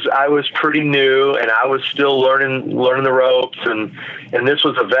was pretty new, and I was still learning the ropes, and this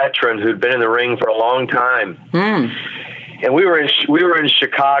was a veteran who'd been in the ring for a long time. Mm. And we were in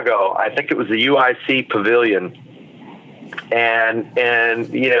Chicago. I think it was the UIC Pavilion. And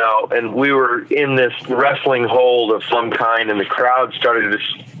we were in this wrestling hold of some kind, and the crowd started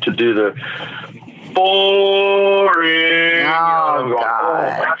to do the boring. Oh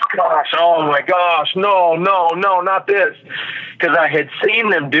my gosh, no, not this. Because I had seen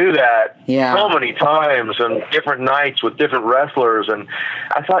them do that so many times and different nights with different wrestlers, and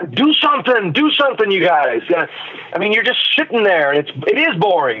I thought, do something, you guys. I mean, you're just sitting there, and it is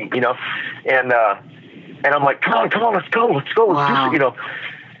boring, and I'm like, come on, let's go. Wow.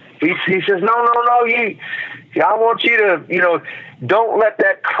 He says, no, I want you to, don't let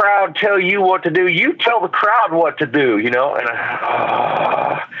that crowd tell you what to do. You tell the crowd what to do, and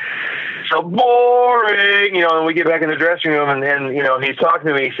so boring, and we get back in the dressing room, and he's talking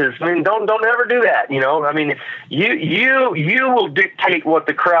to me. He says, don't ever do that, I mean, you will dictate what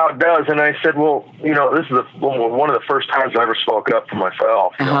the crowd does. And I said, well, this is one of the first times I ever spoke up for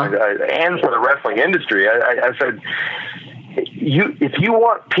myself, and for the wrestling industry. I said, if you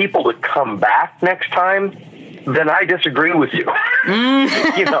want people to come back next time, then I disagree with you.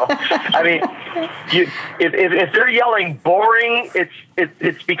 You know, I mean, if they're yelling boring,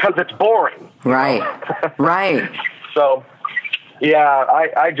 it's because it's boring. Right. Right. So, yeah,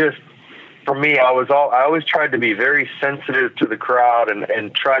 I just, for me, I always tried to be very sensitive to the crowd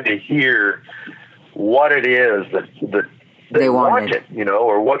and tried to hear what it is that they wanted, you know,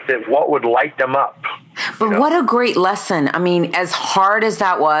 or what would light them up. But what a great lesson. I mean, as hard as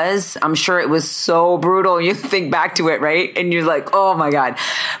that was, I'm sure it was so brutal. You think back to it, right? And you're like, oh my God.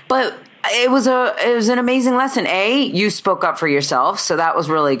 But it was an amazing lesson. A, you spoke up for yourself, so that was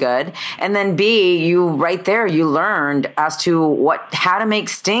really good. And then B, you learned as to how to make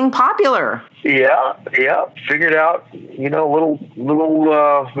Sting popular. Yeah. Figured out, you know, little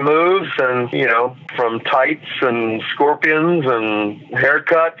moves, and, you know, from tights and scorpions and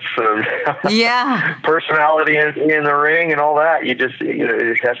haircuts and personality in the ring and all that. It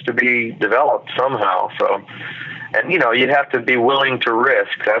has to be developed somehow. So, and, you know, you'd have to be willing to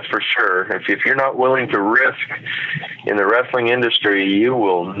risk, that's for sure. If you're not willing to risk in the wrestling industry, you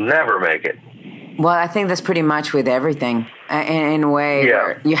will never make it. Well, I think that's pretty much with everything in a way.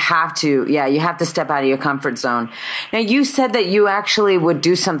 Yeah. You have to step out of your comfort zone. Now, you said that you actually would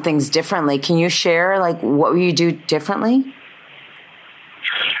do some things differently. Can you share, like, what you do differently?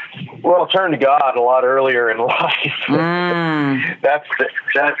 Well, turn to God a lot earlier in life. That's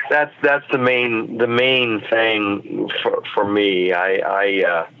the main thing for me.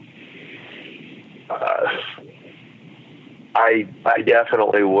 I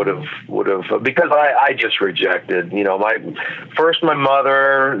definitely would have because I just rejected, you know, my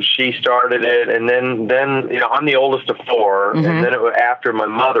mother, she started it, and then you know, I'm the oldest of four, and then after my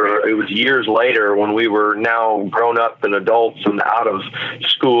mother, it was years later when we were now grown up and adults and out of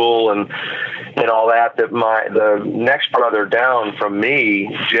school and all that the next brother down from me,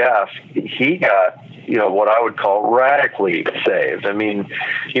 Jeff, he got, you know, what I would call radically saved. I mean,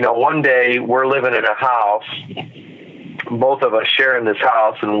 you know, one day we're living in a house, both of us sharing this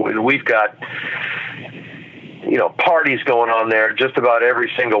house, and we've got, you know, parties going on there just about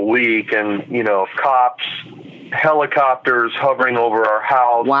every single week, and, you know, cops, helicopters hovering over our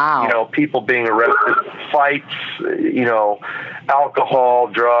house. Wow. You know, people being arrested, fights, you know, alcohol,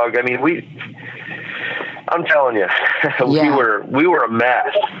 drug. I mean, I'm telling you, we were a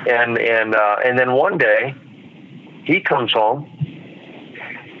mess. And then one day he comes home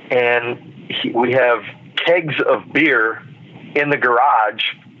and we have kegs of beer in the garage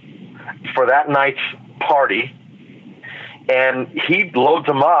for that night's party, and he loads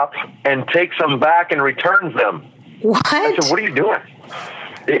them up and takes them back and returns them. What? I said, "What are you doing?"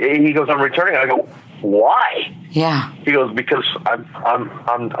 He goes, "I'm returning." I go, "Why?" Yeah. He goes, "Because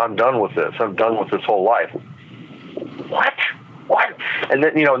I'm done with this. I'm done with this whole life." What? And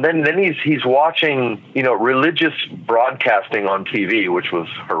then, you know, then he's watching, you know, religious broadcasting on TV, which was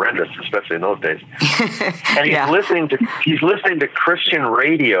horrendous, especially in those days. And he's listening to Christian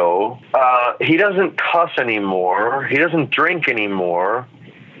radio. He doesn't cuss anymore. He doesn't drink anymore.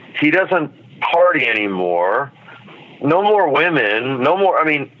 He doesn't party anymore. No more women. No more. I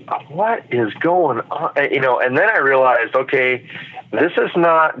mean, what is going on? You know, and then I realized, okay, this is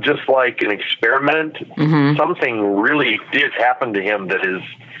not just like an experiment. Something really did happen to him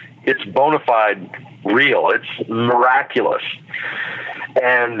it's bona fide real. It's miraculous.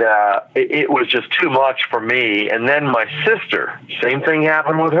 And it was just too much for me. And then my sister, same thing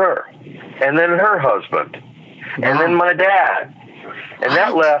happened with her. And then her husband. Wow. And then my dad. And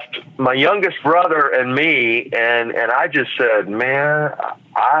that left my youngest brother and me, and I just said, man,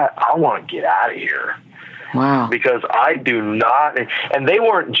 I want to get out of here. Wow. Because I do not, and they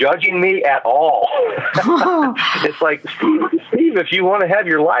weren't judging me at all. It's like, Steve, if you want to have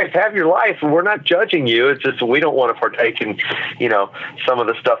your life, have your life. We're not judging you. It's just we don't want to partake in, you know, some of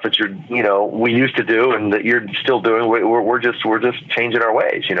the stuff that we used to do and that you're still doing. We're just changing our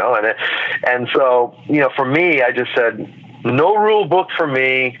ways, you know. And so, you know, for me, I just said, no rule book for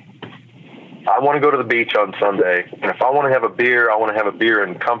me. I want to go to the beach on Sunday, and if I want to have a beer, I want to have a beer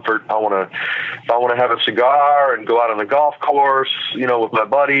in comfort. If I want to have a cigar and go out on the golf course, you know, with my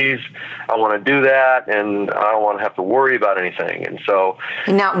buddies, I want to do that, and I don't want to have to worry about anything. And so,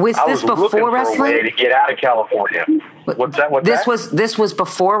 now, was this before wrestling? For a way to get out of California. What's that? This was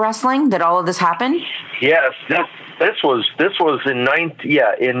before wrestling that all of this happened? Yes, this was in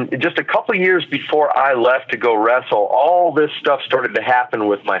just a couple of years before I left to go wrestle. All this stuff started to happen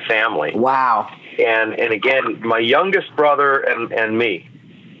with my family. Wow. And again, my youngest brother and me.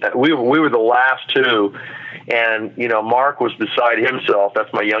 we were the last two. And, Mark was beside himself.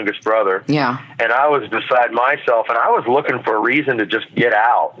 That's my youngest brother. Yeah. And I was beside myself, and I was looking for a reason to just get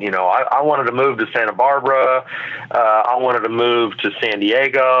out. I wanted to move to Santa Barbara. I wanted to move to San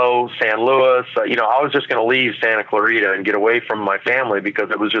Diego, San Luis. I was just going to leave Santa Clarita and get away from my family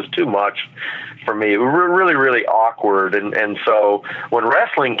because it was just too much for me. It was really, really awkward. And so when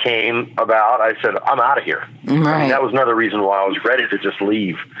wrestling came about, I said, I'm out of here. Right. I mean, that was another reason why I was ready to just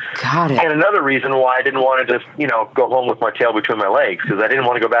leave. Got it. And another reason why I didn't want to just, go home with my tail between my legs, because I didn't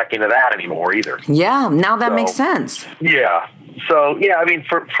want to go back into that anymore either. Yeah, now that makes sense. Yeah. So, yeah, I mean,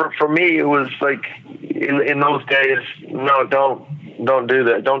 for me, it was like in those days, no, don't do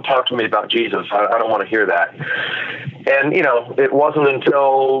that. Don't talk to me about Jesus. I don't want to hear that. And, it wasn't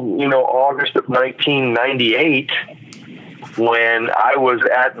until, August of 1998 when I was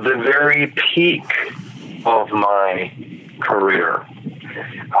at the very peak of my career.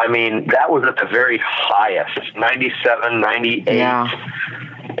 I mean, that was at the very highest, 97, 98. Yeah.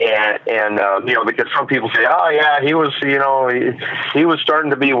 And because some people say, oh yeah, he was, he was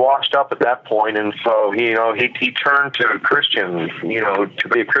starting to be washed up at that point, and so he turned to Christian, to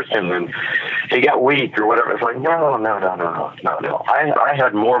be a Christian, and he got weak or whatever. It's like, no. I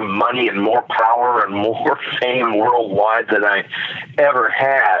had more money and more power and more fame worldwide than I ever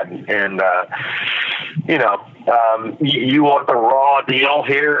had, and you want the raw deal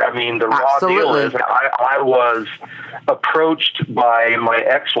here? I mean, the raw deal is I was approached by my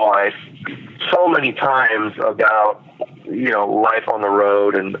ex-wife so many times about, life on the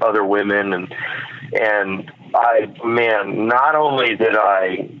road and other women. And not only did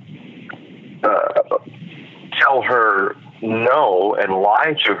I tell her no and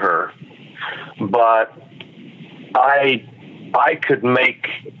lie to her, but I could make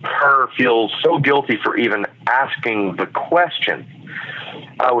her feel so guilty for even asking the question.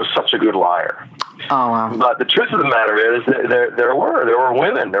 I was such a good liar. Oh wow! But the truth of the matter is, that there were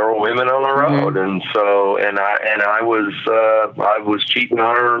women on the road, and so I was cheating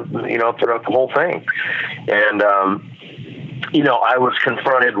on her, throughout the whole thing, and I was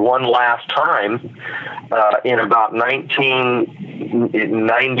confronted one last time in about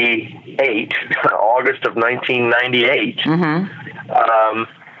 1998, August of 1998.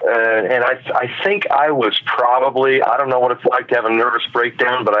 And I think I was probably, I don't know what it's like to have a nervous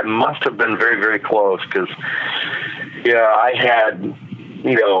breakdown, but I must have been very, very close because, I had,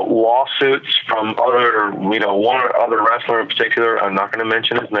 lawsuits from other, one other wrestler in particular. I'm not going to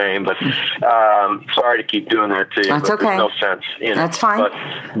mention his name, but sorry to keep doing that to you. That's okay. There's no sense in That's it. fine.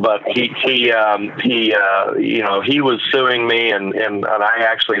 But he was suing me, and I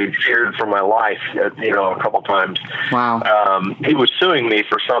actually feared for my life, a couple times. Wow. He was suing me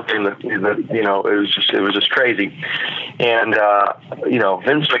for something that it was just crazy, and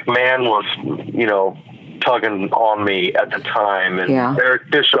Vince McMahon was tugging on me at the time, and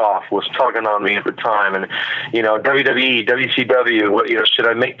Eric Bischoff was tugging on me at the time, and WWE, WCW, should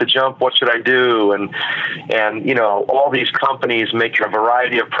I make the jump? What should I do? And all these companies making a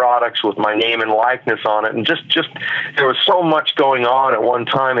variety of products with my name and likeness on it, and just there was so much going on at one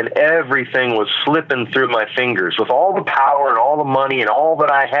time, and everything was slipping through my fingers with all the power and all the money and all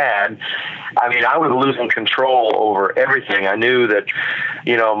that I had. I mean, I was losing control over everything. I knew that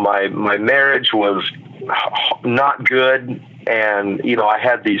my marriage was not good, and I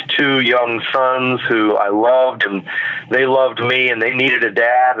had these two young sons who I loved, and they loved me, and they needed a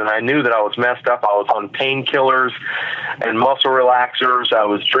dad, and I knew that I was messed up. I was on painkillers and muscle relaxers. I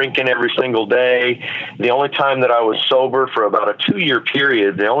was drinking every single day. The only time that I was sober for about a 2-year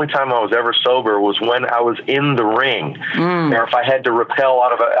period, the only time I was ever sober was when I was in the ring, or if I had to rappel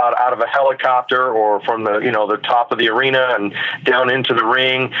out of a helicopter or from the top of the arena and down into the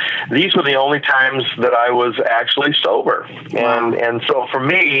ring. These were the only times that I was actually sober. And so for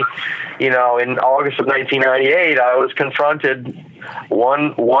me, in August of 1998, I was confronted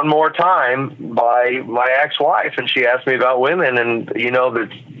one more time by my ex-wife, and she asked me about women, and that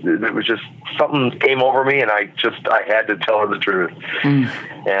it was just something came over me, and I had to tell her the truth.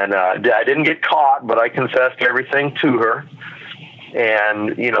 And I didn't get caught, but I confessed everything to her.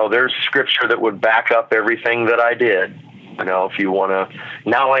 And there's scripture that would back up everything that I did. If you want to,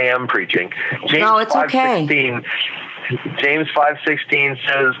 now I am preaching. It's okay. James 5:16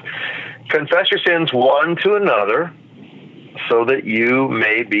 says, confess your sins one to another so that you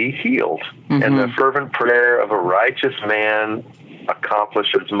may be healed. And the fervent prayer of a righteous man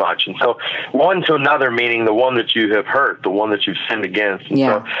accomplishes much. And so one to another, meaning the one that you have hurt, the one that you've sinned against. And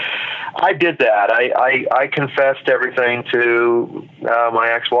so I did that. I confessed everything to my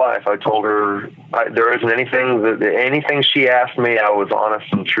ex-wife. I told her there isn't anything she asked me. I was honest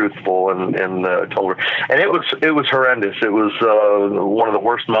and truthful, and told her. And it was horrendous. It was one of the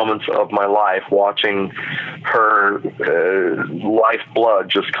worst moments of my life, watching her lifeblood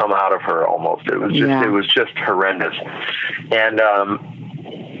just come out of her. Almost. It was just horrendous. And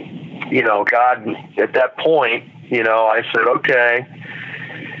God, at that point, I said, okay,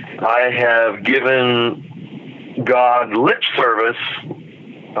 I have given God lip service.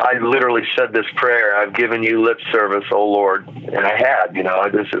 I literally said this prayer: I've given you lip service, oh Lord. And I had,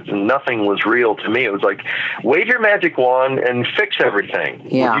 nothing was real to me. It was like, wave your magic wand and fix everything.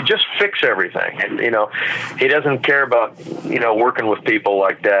 Yeah. You just fix everything. And, he doesn't care about, working with people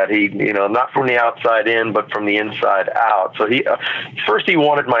like that. He, not from the outside in, but from the inside out. So first he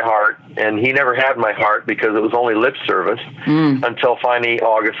wanted my heart, and he never had my heart because it was only lip service until finally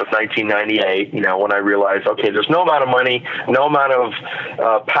August of 1998, when I realized, okay, there's no amount of money, no amount of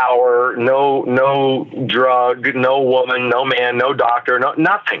power, no drug, no woman, no man, no doctor,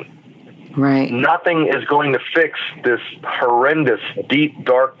 nothing. Right. Nothing is going to fix this horrendous, deep,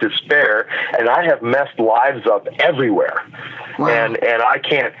 dark despair, and I have messed lives up everywhere. Wow. And I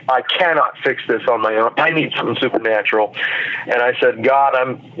cannot fix this on my own. I need something supernatural. And I said, God,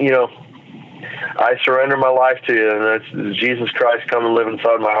 I surrender my life to you, and it's Jesus Christ, come and live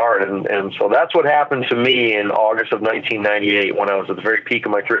inside my heart. And so that's what happened to me in August of 1998 when I was at the very peak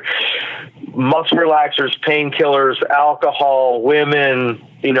of my career. Muscle relaxers, painkillers, alcohol, women,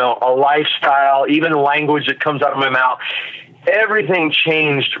 a lifestyle, even language that comes out of my mouth. Everything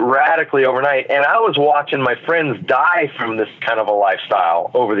changed radically overnight, and I was watching my friends die from this kind of a lifestyle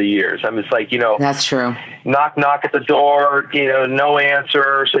over the years. I mean, it's like, that's true. Knock at the door, no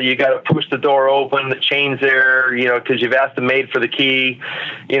answer, so you got to push the door open. The chain's there, because you've asked the maid for the key,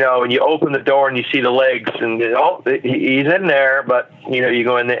 and you open the door and you see the legs, and he's in there, but you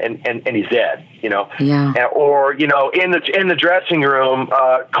go in there and he's dead. Yeah. Or in the dressing room,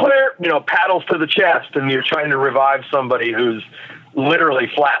 clear, paddles to the chest, and you're trying to revive somebody who's literally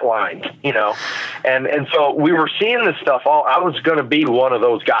flatlined, and so we were seeing this stuff. I was going to be one of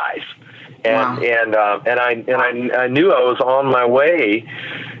those guys, and I knew I was on my way,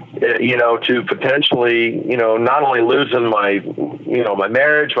 to potentially, not only losing my, my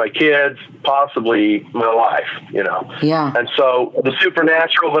marriage, my kids, possibly my life, Yeah. And so the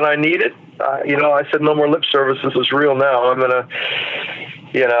supernatural that I needed, I said, no more lip service. This is real now. I'm going to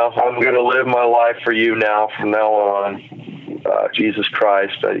live my life for you now, from now on. Jesus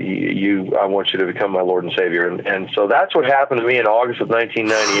Christ, I want you to become my Lord and Savior. And so that's what happened to me in August of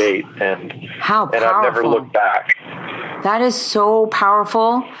 1998. And how powerful. And I've never looked back. That is so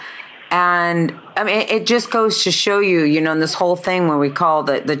powerful. And I mean, it just goes to show you, in this whole thing when we call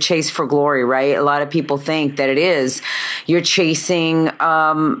the chase for glory, right? A lot of people think that it is. You're chasing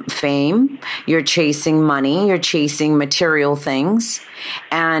fame, you're chasing money, you're chasing material things.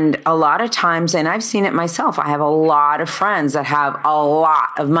 And a lot of times, and I've seen it myself, I have a lot of friends that have a lot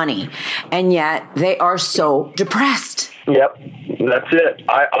of money, and yet they are so depressed. Yep, that's it.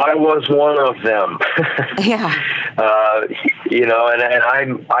 I was one of them. Yeah. And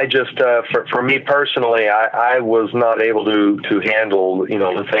I just, for me personally, I was not able to handle,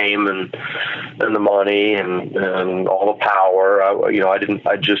 the fame and the money and all the power.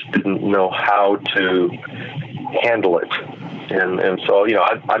 I just didn't know how to handle it. And so,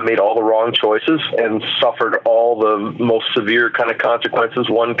 I made all the wrong choices and suffered all the most severe kind of consequences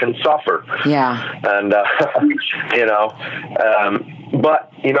one can suffer. Yeah. And,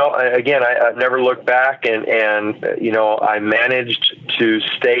 but, again, I've never looked back and I managed to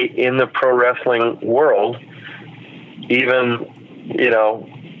stay in the pro wrestling world, even,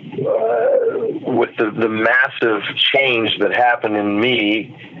 with the massive change that happened in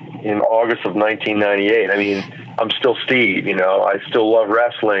me in August of 1998. I mean, I'm still Steve, I still love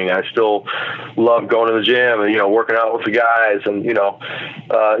wrestling. I still love going to the gym and, working out with the guys and,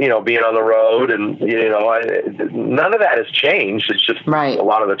 being on the road and, none of that has changed. It's just right. A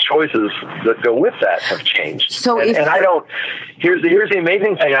lot of the choices that go with that have changed. So and I don't, here's the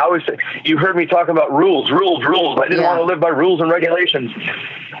amazing thing. I always say, you heard me talk about rules. I didn't want to live by rules and regulations.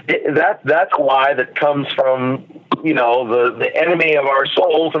 That's a lie that comes from, the enemy of our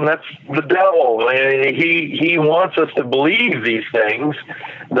souls, and that's the devil. And he wants us to believe these things,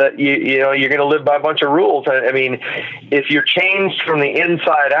 that you're going to live by a bunch of rules. I mean, if you're changed from the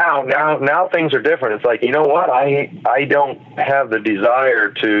inside out, now things are different. It's like, you know what? I don't have the desire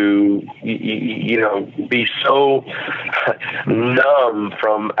to be so numb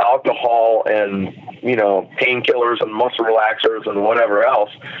from alcohol and painkillers and muscle relaxers and whatever else.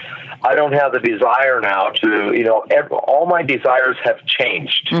 I don't have the desire now to, all my desires have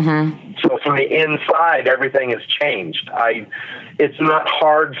changed. So from the inside, everything has changed. It's not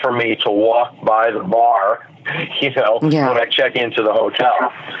hard for me to walk by the bar, when I check into the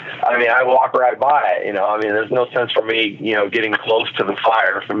hotel. I mean, I walk right by it, I mean, there's no sense for me, getting close to the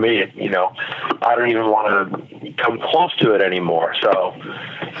fire. For me, I don't even want to come close to it anymore. So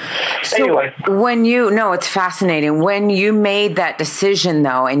anyway. It's fascinating. When you made that decision,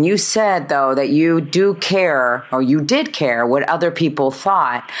 though, and you said, though, that you do care, or you did care what other people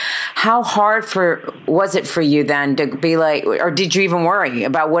thought, how hard was it for you then to be like, or did you even worry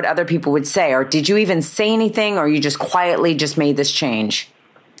about what other people would say? Or did you even say anything, or you just quietly just made this change?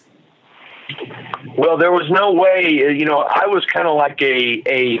 Well, there was no way, I was kind of like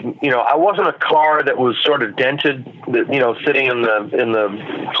I wasn't a car that was sort of dented, sitting in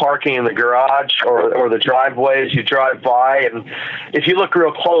the parking in the garage or the driveways you drive by. And if you look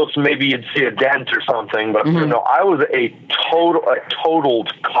real close, maybe you'd see a dent or something. But, I was a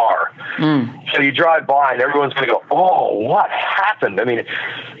totaled car. So you drive by and everyone's going to go, oh, what happened? I mean,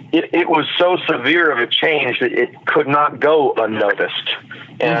 it was so severe of a change that it could not go unnoticed.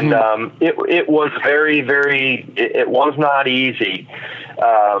 And it was very, very, it was not easy.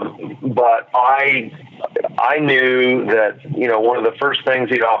 But I knew that, one of the first things,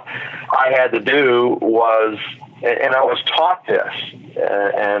 I had to do was, and I was taught this,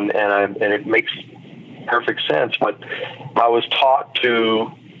 and it makes perfect sense, but I was taught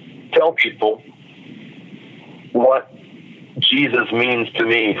to tell people what Jesus means to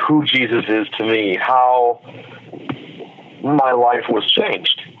me, who Jesus is to me, how my life was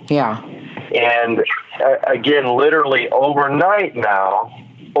changed. Yeah. And again, literally overnight,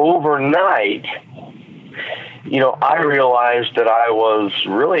 I realized that I was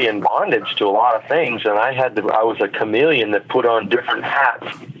really in bondage to a lot of things, and I was a chameleon that put on different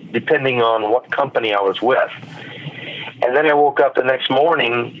hats depending on what company I was with. And then I woke up the next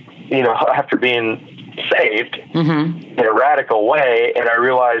morning, after being saved in a radical way, and I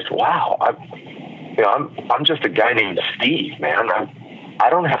realized, wow, I'm just a guy named Steve, man. I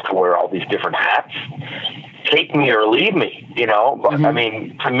don't have to wear all these different hats. Take me or leave me, But I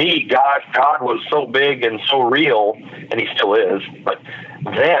mean, to me, God was so big and so real, and He still is. But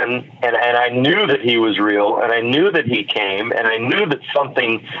then, and I knew that He was real, and I knew that He came, and I knew that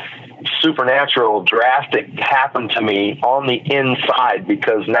something supernatural, drastic happened to me on the inside,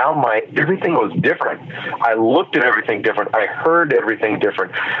 because now everything was different. I looked at everything different. I heard everything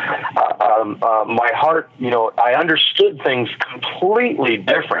different. My heart, I understood things completely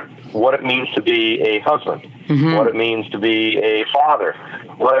different. What it means to be a husband, what it means to be a father,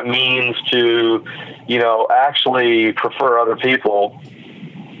 what it means to, actually prefer other people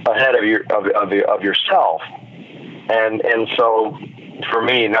ahead of yourself. And so, for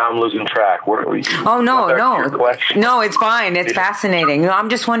me, now I'm losing track. Oh, no, it's fine. It's fascinating. I'm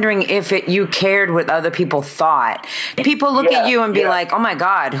just wondering if you cared what other people thought. People look at you and be like, oh my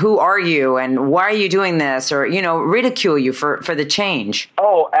God, who are you? And why are you doing this? Or, ridicule you for the change.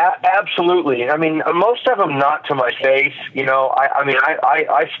 Oh, absolutely. I mean, most of them not to my face.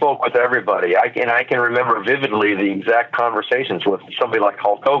 I spoke with everybody. I can remember vividly the exact conversations with somebody like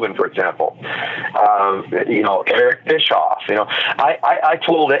Hulk Hogan, for example. Eric Bischoff. I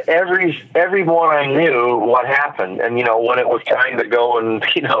told everyone I knew what happened, and when it was time to go and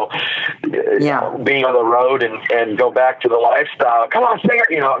being on the road and go back to the lifestyle. Come on, singer.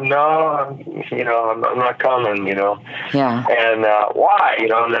 No, I'm not coming. Yeah. And why?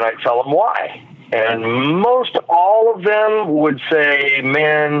 And then I tell them why. And most all of them would say,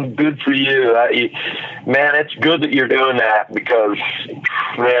 man, good for you. Man, it's good that you're doing that, because,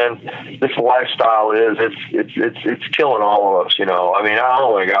 man, this lifestyle it's killing all of us, I mean,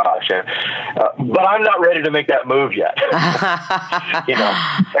 oh my gosh. But I'm not ready to make that move yet. And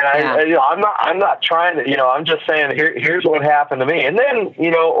I'm not trying to, I'm just saying, here's what happened to me. And then,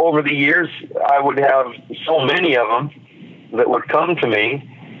 over the years, I would have so many of them that would come to me,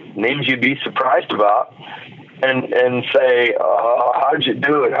 names you'd be surprised about, and say, how'd you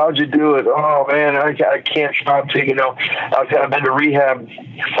do it? Oh man, I can't stop taking, I've been to rehab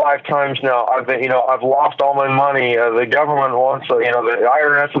 5 times now. I've lost all my money. The government wants, the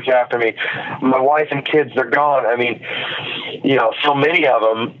IRS was after me. My wife and kids, they're gone. I mean, so many of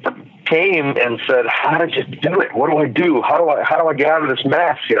them came and said, how did you do it? What do I do? How do I get out of this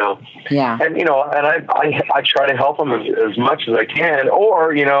mess? Yeah. And, and I try to help them as much as I can,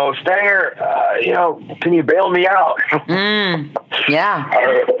 or, Stanger, can you bail me out? Yeah.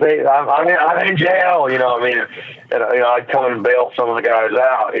 I'm in jail, and I'd come and bail some of the guys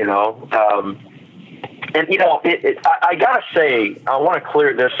out, And, I got to say, I want to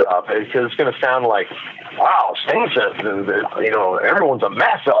clear this up because it's going to sound like, wow, things are, everyone's a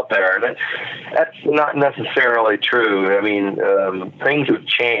mess out there. And that's not necessarily true. I mean, things have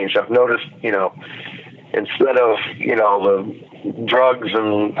changed. I've noticed, instead of, the drugs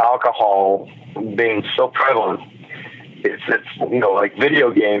and alcohol being so prevalent, it's like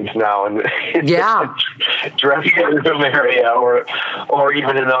video games now, and dressing room area, or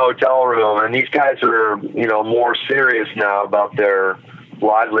even in the hotel room. And these guys are more serious now about their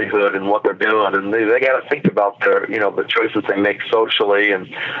livelihood and what they're doing, and they got to think about their the choices they make socially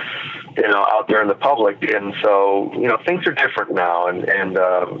and out there in the public. And so things are different now, and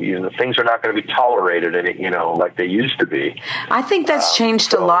things are not going to be tolerated like they used to be. I think that's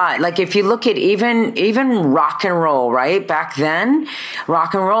changed a lot. Like if you look at even rock and roll, right? Back then,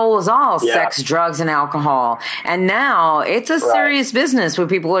 rock and roll was all sex, drugs, and alcohol, and now it's a serious business where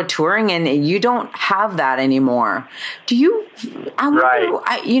people are touring, and you don't have that anymore. Do you? I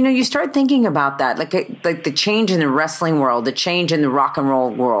wonder, you start thinking about that, like the change in the wrestling world, the change in the rock and roll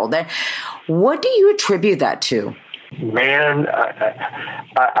world. What do you attribute that to? Man,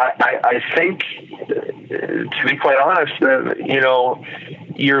 I think, to be quite honest,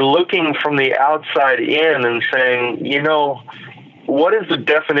 you're looking from the outside in and saying, what is the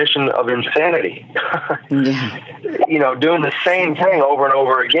definition of insanity? Doing the same thing over and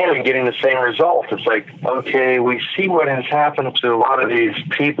over again and getting the same result. It's like, okay, we see what has happened to a lot of these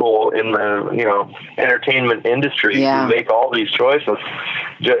people in the, entertainment industry who make all these choices.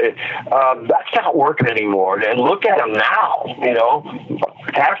 That's not working anymore. And look at them now,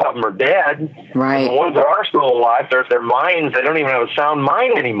 half of them are dead. Right. And the ones that are still alive, their minds, they don't even have a sound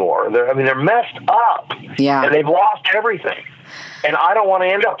mind anymore. They're messed up. Yeah. And they've lost everything. And I don't want to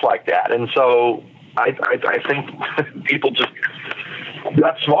end up like that. And so I think people just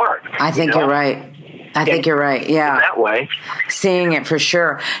got smart. I think you're right. I think you're right. Yeah. In that way. Seeing it for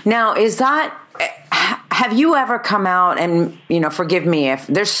sure. Now, have you ever come out and, forgive me if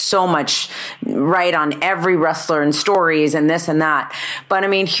there's so much right on every wrestler and stories and this and that. But I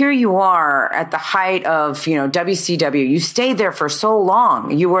mean, here you are at the height of, WCW. You stayed there for so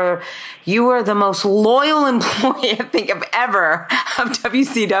long. You were the most loyal employee, I think, of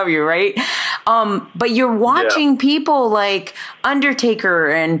WCW, right? But you're watching people like Undertaker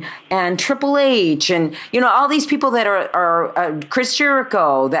and Triple H and, all these people that are Chris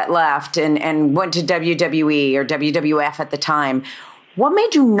Jericho that left and went to WWE or WWF at the time. What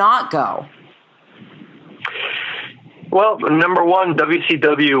made you not go? Well, number one,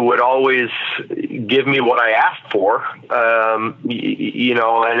 WCW would always give me what I asked for, and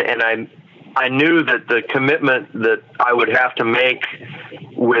I knew that the commitment that I would have to make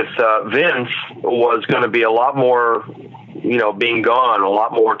with Vince was going to be a lot more, being gone, a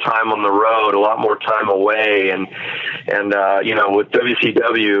lot more time on the road, a lot more time away, and with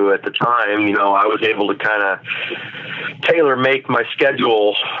WCW at the time, I was able to kind of tailor make my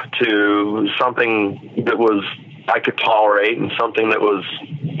schedule to something that was I could tolerate and something that was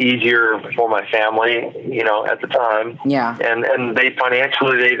easier for my family, at the time. Yeah. And they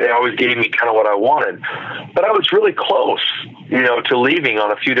financially, they always gave me kind of what I wanted. But I was really close, to leaving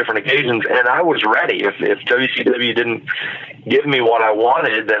on a few different occasions, and I was ready. If WCW didn't give me what I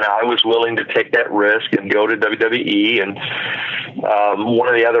wanted, then I was willing to take that risk and go to WWE. And one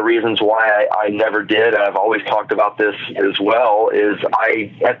of the other reasons why I never did, I've always talked about this as well, is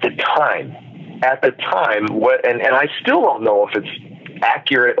at the time, and I still don't know if it's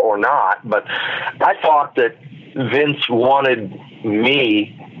accurate or not, but I thought that Vince wanted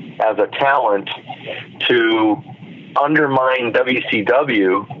me as a talent to undermine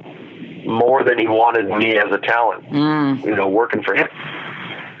WCW more than he wanted me as a talent, working for him.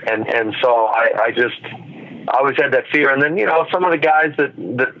 And so I always had that fear. And then, some of the guys that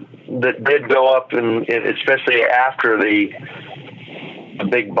did go up, and especially after the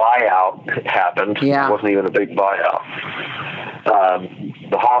big buyout happened. Yeah. It wasn't even a big buyout.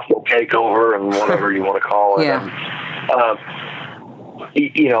 The hostile takeover and whatever you want to call it. Yeah.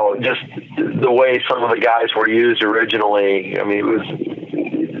 And, just the way some of the guys were used originally, I mean, it was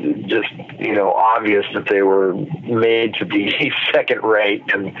just, obvious that they were made to be second rate.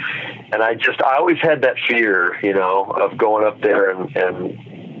 And I always had that fear, of going up there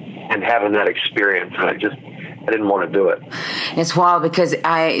and having that experience. And didn't want to do it. It's wild because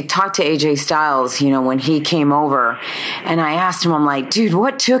I talked to AJ Styles, when he came over, and I asked him, I'm like, dude,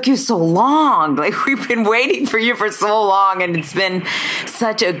 what took you so long? Like, we've been waiting for you for so long, and it's been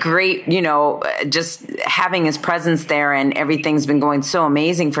such a great, just having his presence there, and everything's been going so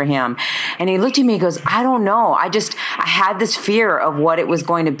amazing for him. And he looked at me, he goes, I don't know. I had this fear of what it was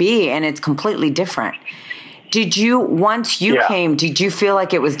going to be, and it's completely different. Once you came, did you feel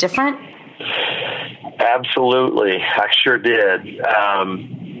like it was different? Absolutely. I sure did.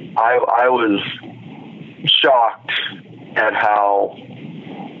 I was shocked at how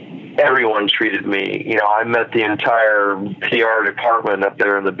everyone treated me. I met the entire PR department up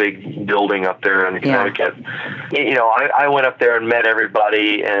there in the big building up there in Connecticut. I went up there and met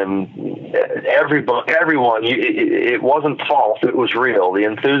everybody, and everyone, it wasn't false, it was real. The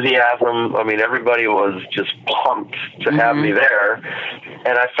enthusiasm, everybody was just pumped to have me there,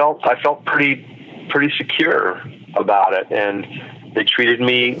 and I felt pretty secure about it, and they treated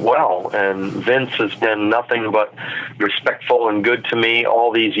me well, and Vince has been nothing but respectful and good to me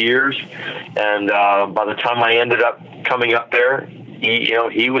all these years, and by the time I ended up coming up there,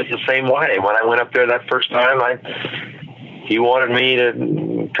 he was the same way. When I went up there that first time, he wanted me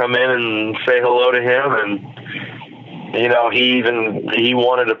to come in and say hello to him, and he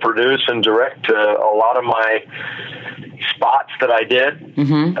wanted to produce and direct a lot of my spots that I did.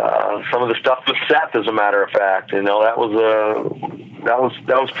 Some of the stuff with Seth, as a matter of fact, that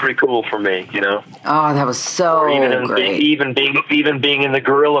was pretty cool for me. Oh, that was so great. Even being in the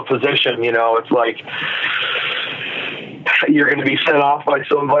gorilla position, it's like you're going to be sent off by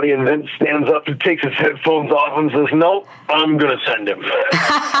somebody, and Vince stands up and takes his headphones off and says, "Nope, I'm going to send him."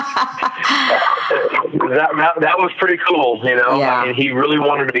 that was pretty cool. He really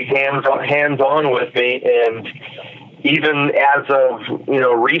wanted to be hands on with me, and even as of,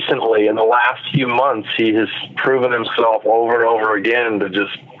 recently, in the last few months, he has proven himself over and over again to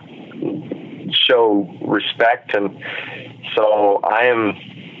just show respect. And so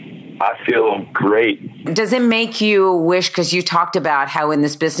I feel great. Does it make you wish, because you talked about how in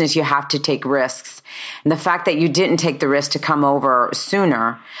this business you have to take risks, and the fact that you didn't take the risk to come over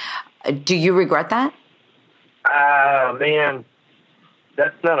sooner, do you regret that? Man,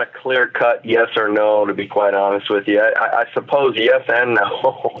 that's not a clear-cut yes or no, to be quite honest with you. I suppose yes and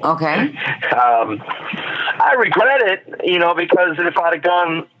no. Okay. I regret it, because if I'd have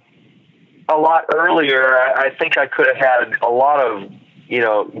gone a lot earlier, I think I could have had a lot of,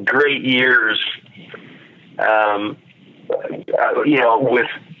 great years, with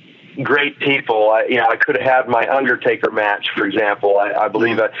great people. I could have had my Undertaker match, for example. I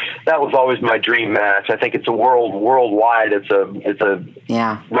believe that was always my dream match. I think it's a worldwide. It's a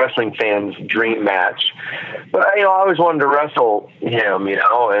wrestling fan's dream match. But I always wanted to wrestle him,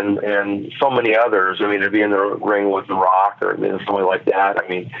 and so many others. To be in the ring with The Rock or something like that.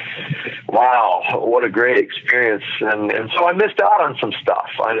 Wow, what a great experience. And so I missed out on some stuff.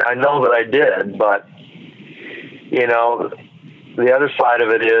 I know that I did, but the other side of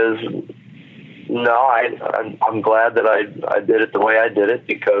it is, no, I'm glad that I did it the way I did it,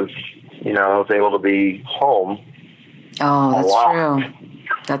 because, I was able to be home. Oh, that's true.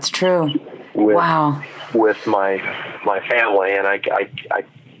 That's true. Wow. With my family, and I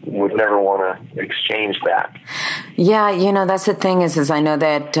would never want to exchange that. Yeah, that's the thing is I know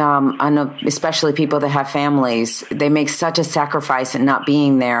that, I know especially people that have families, they make such a sacrifice in not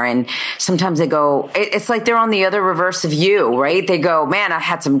being there. And sometimes they go, it's like they're on the other reverse of you, right? They go, man, I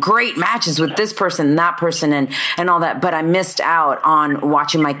had some great matches with this person and that person and all that, but I missed out on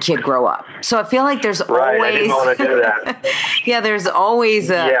watching my kid grow up. So I feel like there's always, I didn't want to do that. Yeah, there's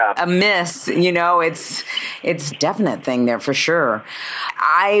always a miss, it's a definite thing there for sure.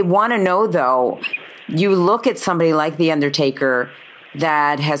 I want to know though, you look at somebody like The Undertaker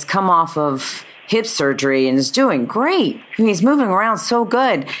that has come off of hip surgery and is doing great. He's moving around so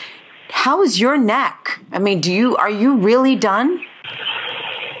good. How is your neck? Are you really done?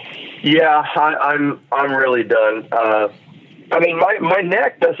 Yeah, I'm really done. My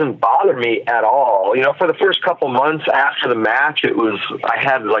neck doesn't bother me at all. For the first couple months after the match, I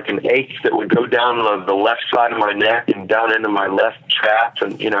had like an ache that would go down the left side of my neck and down into my left trap,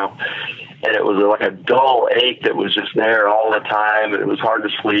 and it was like a dull ache that was just there all the time, and it was hard to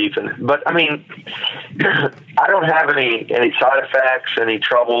sleep. But I don't have any side effects, any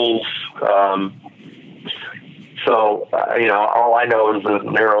troubles. So, all I know is the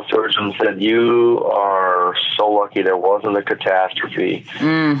neurosurgeon said, you are so lucky there wasn't a catastrophe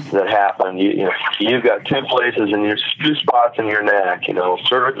that happened. You've got 2 places in your 2 spots in your neck,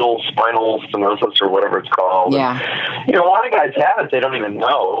 cervical, spinal stenosis, or whatever it's called. Yeah. And, a lot of guys have it. They don't even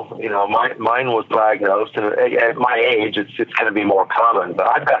know. Mine was diagnosed, and at my age, it's going to be more common. But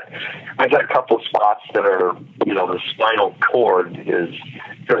I've got a couple of spots that are, the spinal cord is,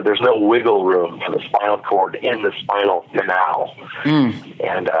 there's no wiggle room for the spinal cord in the spinal canal. And,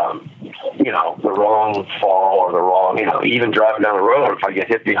 the wrong fall or the wrong, even driving down the road, if I get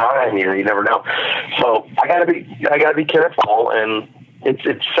hit behind, you never know. So I gotta be careful. And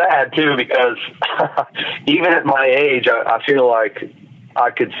it's sad too, because even at my age, I feel like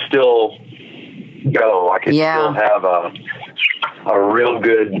I could still go. I could still have a real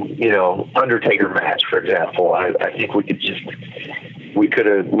good, Undertaker match, for example. I think we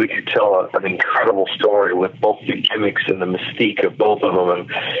could tell an incredible story with both the gimmicks and the mystique of both of them. And,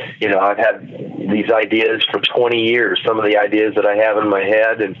 I've had these ideas for 20 years, some of the ideas that I have in my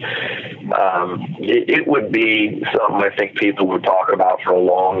head, and it would be something I think people would talk about for a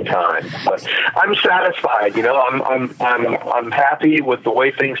long time. But I'm satisfied, I'm happy with the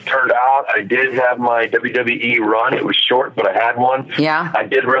way things turned out. I did have my WWE run. It was short, but I had one. Yeah. I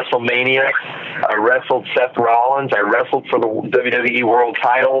did WrestleMania. I wrestled Seth Rollins. I wrestled for the WWE World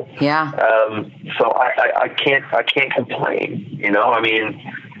Title. Yeah. So I can't complain.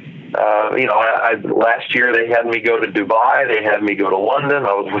 Last year they had me go to Dubai. They had me go to London.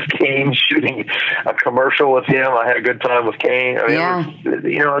 I was with Kane shooting a commercial with him. I had a good time with Kane. It's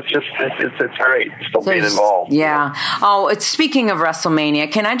great still being involved. Yeah. Oh, speaking of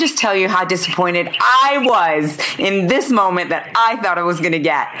WrestleMania, can I just tell you how disappointed I was in this moment that I thought I was going to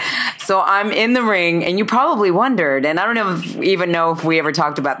get? So I'm in the ring, and you probably wondered, and I don't even know if we ever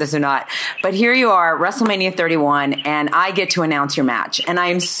talked about this or not, but here you are, WrestleMania 31, and I get to announce your match, and I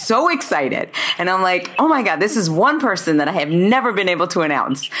am so excited. And I'm like, oh my God, this is one person that I have never been able to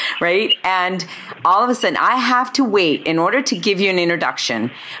announce, right? And all of a sudden, I have to wait in order to give you an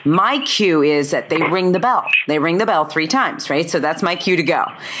introduction. My cue is that they ring the bell. They ring the bell 3 times, right? So that's my cue to go.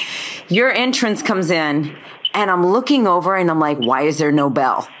 Your entrance comes in, and I'm looking over and I'm like, why is there no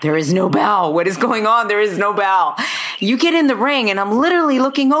bell? There is no bell. What is going on? There is no bell. You get in the ring and I'm literally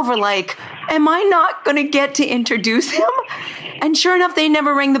looking over like, am I not going to get to introduce him? And sure enough, they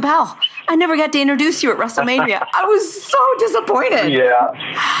never rang the bell. I never got to introduce you at WrestleMania. I was so disappointed. Yeah.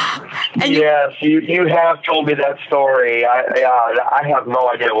 And yes, you have told me that story. I have no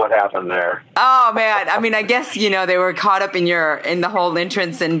idea what happened there. Oh man. I mean, I guess, they were caught up in the whole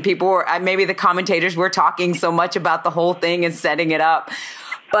entrance, and people were, maybe the commentators were talking so much about the whole thing and setting it up.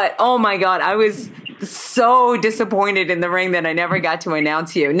 But oh my God, I was so disappointed in the ring that I never got to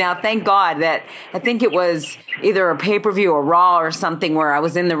announce you. Now, thank God that I think it was either a pay-per-view or Raw or something where I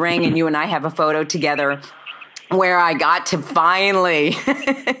was in the ring and you and I have a photo together where I got to finally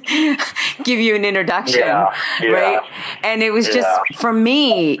give you an introduction, right? And it was just, for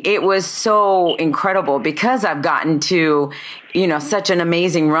me, it was so incredible because I've gotten to, such an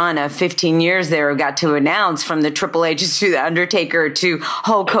amazing run of 15 years there. I got to announce from the Triple H's to the Undertaker to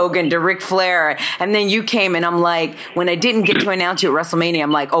Hulk Hogan to Ric Flair. And then you came and I'm like, when I didn't get to announce you at WrestleMania,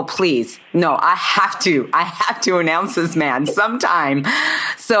 I'm like, oh, please. No, I have to announce this man sometime.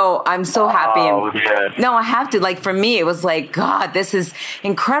 So I'm so happy. No, I have to. Like, for me, it was like, God, this is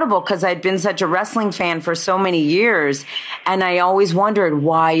incredible because I'd been such a wrestling fan for so many years. And I always wondered,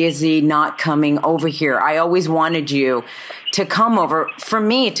 why is he not coming over here? I always wanted you to come over for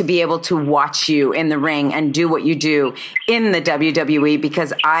me to be able to watch you in the ring and do what you do in the WWE,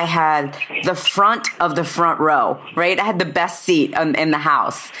 because I had the front of the front row, right? I had the best seat in the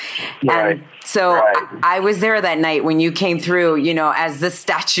house. Right. And so I was there that night when you came through, as the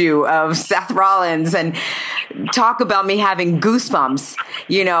statue of Seth Rollins, and talk about me having goosebumps,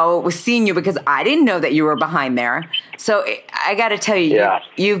 seeing you, because I didn't know that you were behind there. So I got to tell you,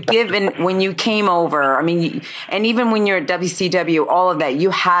 you've given, when you came over, and even when you're at WCW, all of that,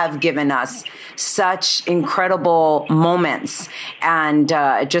 you have given us such incredible moments, and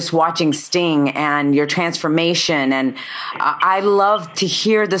just watching Sting and your transformation. And I love to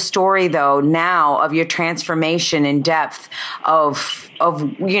hear the story, though, now of your transformation in depth of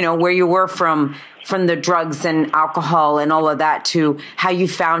where you were from the drugs and alcohol and all of that to how you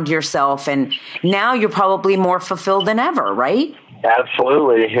found yourself. And now you're probably more fulfilled than ever, right?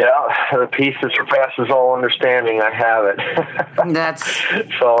 Absolutely. Yeah. The peace that surpasses all understanding. I have it. That's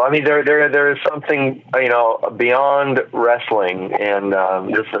so, there is something, beyond wrestling. And,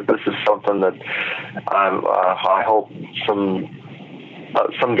 this is something that, I hope some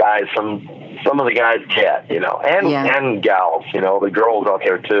guys, some some of the guys get, and gals, the girls out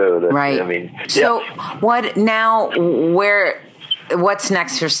there too. Right. I mean, so what now? What's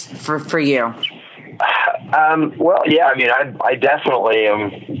next for you? Well, yeah, I mean, I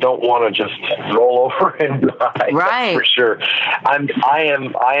definitely don't want to just roll over and die. Right. For sure. I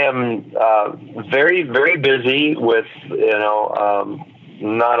am very, very busy with,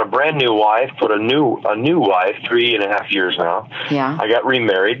 not a brand new wife, but a new wife, 3.5 years now. Yeah. I got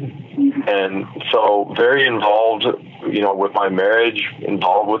remarried, and so very involved, with my marriage,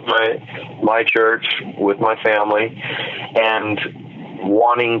 involved with my church, with my family, and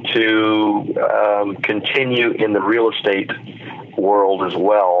wanting to continue in the real estate world as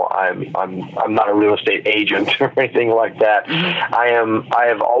well. I'm not a real estate agent or anything like that. Mm-hmm. I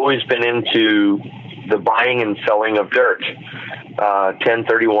have always been into the buying and selling of dirt,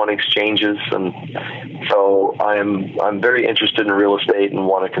 1031 exchanges, and so I'm very interested in real estate and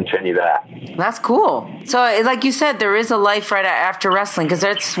want to continue that. That's cool. So, like you said, there is a life right after wrestling, because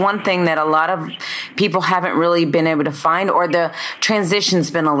that's one thing that a lot of people haven't really been able to find, or the transition's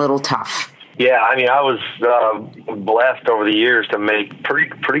been a little tough. Yeah, I mean, I was blessed over the years to make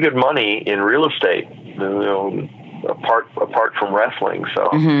pretty good money in real estate, apart from wrestling. So.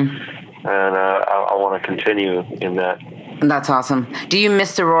 Mm-hmm. And I want to continue in that. That's awesome. Do you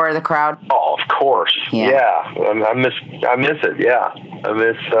miss the roar of the crowd? Oh, of course. Yeah. I miss it. Yeah, I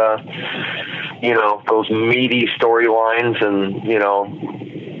miss those meaty storylines and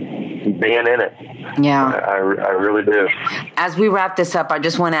being in it. Yeah, I really do. As we wrap this up, I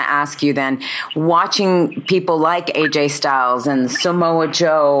just want to ask you then, watching people like AJ Styles and Samoa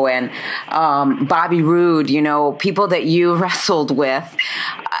Joe and Bobby Roode, people that you wrestled with,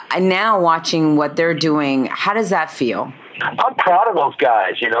 now watching what they're doing, how does that feel? I'm proud of those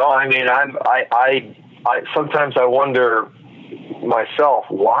guys. I mean, I sometimes I wonder myself,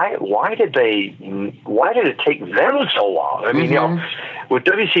 why did it take them so long? I mean, with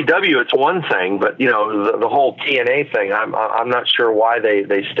WCW, it's one thing, but the whole TNA thing, I'm not sure why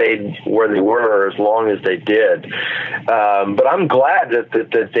they stayed where they were as long as they did. But I'm glad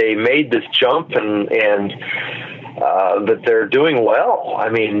that they made this jump and that they're doing well. I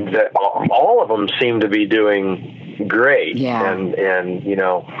mean, all of them seem to be doing great. Yeah. And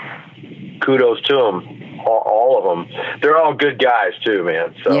kudos to them. All of them. They're all good guys too,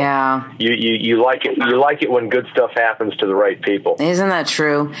 man. So yeah, you like it. You like it when good stuff happens to the right people. Isn't that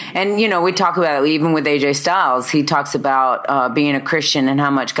true? And we talk about it even with AJ Styles. He talks about being a Christian and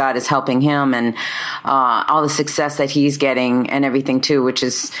how much God is helping him and all the success that he's getting and everything too, which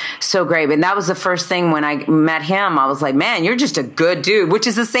is so great. And that was the first thing when I met him. I was like, man, you're just a good dude, which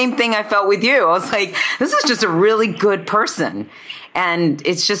is the same thing I felt with you. I was like, this is just a really good person. And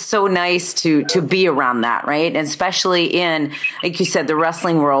it's just so nice to be around that, right? And especially in, like you said, the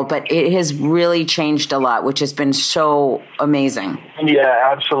wrestling world, but it has really changed a lot, which has been so amazing. Yeah,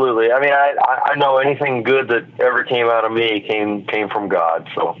 absolutely. I mean, I know anything good that ever came out of me came from God,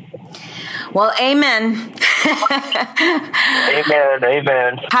 so. Well, amen.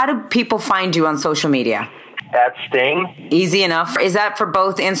 Amen. How do people find you on social media? At Sting. Easy enough. Is that for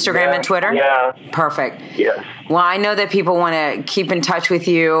both Instagram and Twitter? Yeah. Perfect. Yes. Well, I know that people want to keep in touch with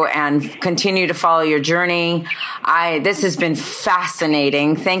you and continue to follow your journey. This has been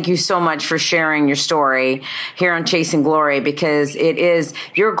fascinating. Thank you so much for sharing your story here on Chasing Glory, because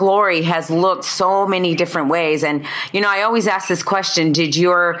your glory has looked so many different ways. And, I always ask this question, did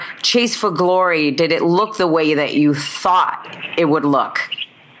your chase for glory, did it look the way that you thought it would look?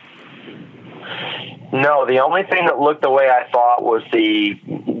 No, the only thing that looked the way I thought was being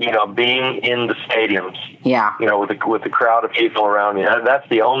in the stadiums. Yeah. With the crowd of people around me. That's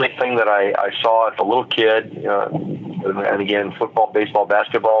the only thing that I saw as a little kid. And again, football, baseball,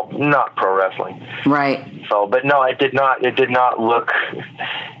 basketball, not pro wrestling. Right. So, but no, it did not look,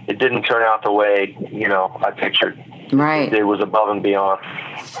 it didn't turn out the way, I pictured. Right. It was above and beyond.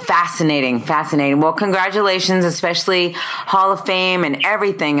 Fascinating. Well, congratulations, especially Hall of Fame and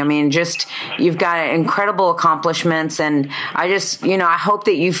everything. I mean, you've got incredible accomplishments, and I just, I hope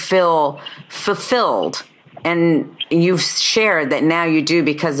that you feel fulfilled and you've shared that now you do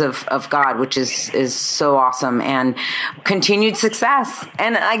because of God, which is so awesome, and continued success.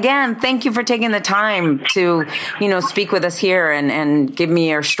 And again, thank you for taking the time to, speak with us here and give me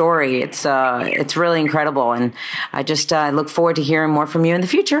your story. It's really incredible. And I look forward to hearing more from you in the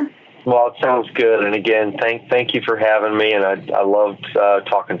future. Well, it sounds good. And again, thank you for having me. And I loved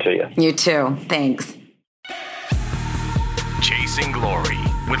talking to you. You too. Thanks. Chasing Glory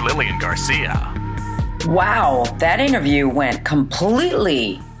with Lillian Garcia. Wow, that interview went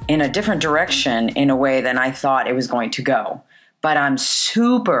completely in a different direction in a way than I thought it was going to go. but I'm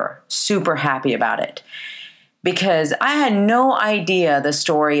super, super happy about it. Because I had no idea the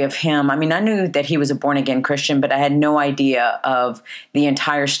story of him. I mean, I knew that he was a born-again Christian, but I had no idea of the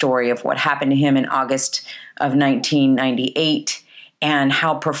entire story of what happened to him in August of 1998 and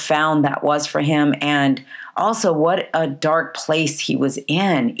how profound that was for him, and also what a dark place he was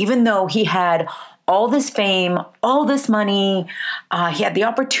in. Even though he had all this fame, all this money, he had the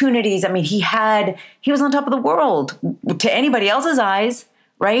opportunities. I mean, he was on top of the world to anybody else's eyes,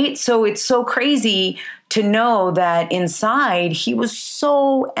 right? So it's so crazy to know that inside he was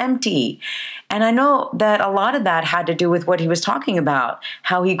so empty. And I know that a lot of that had to do with what he was talking about,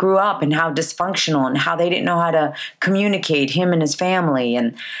 how he grew up and how dysfunctional and how they didn't know how to communicate, him and his family,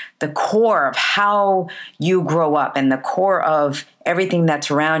 and the core of how you grow up and the core of everything that's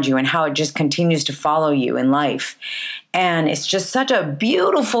around you and how it just continues to follow you in life. And it's just such a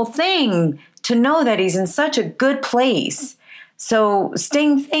beautiful thing to know that he's in such a good place. So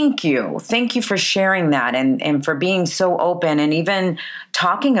Sting, thank you. Thank you for sharing that and for being so open and even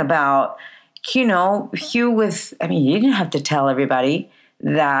talking about, you didn't have to tell everybody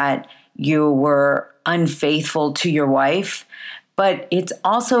that you were unfaithful to your wife, but it's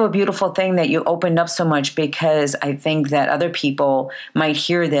also a beautiful thing that you opened up so much, because I think that other people might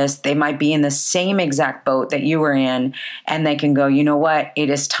hear this. They might be in the same exact boat that you were in, and they can go, you know what?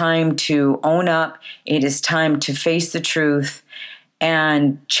 It is time to own up. It is time to face the truth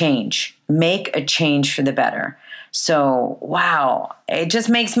and change, make a change for the better. So, wow, it just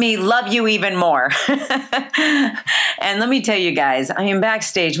makes me love you even more. And let me tell you guys, I mean,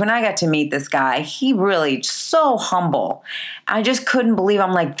 backstage, when I got to meet this guy, he really so humble. I just couldn't believe,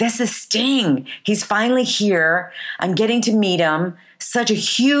 I'm like, this is Sting. He's finally here. I'm getting to meet him. Such a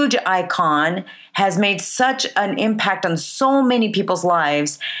huge icon, has made such an impact on so many people's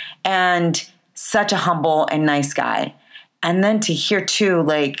lives, and such a humble and nice guy. And then to hear too,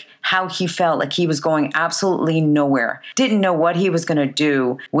 like how he felt like he was going absolutely nowhere, didn't know what he was going to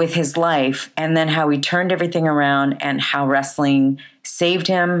do with his life, and then how he turned everything around and how wrestling saved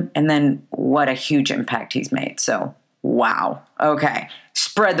him, and then what a huge impact he's made. So, wow. Okay.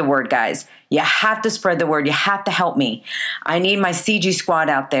 Spread the word, guys. You have to spread the word. You have to help me. I need my CG squad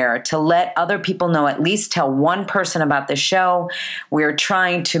out there to let other people know, at least tell one person about the show. We're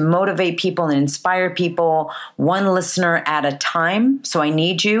trying to motivate people and inspire people, one listener at a time. So I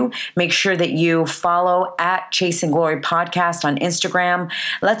need you. Make sure that you follow at Chasing Glory Podcast on Instagram.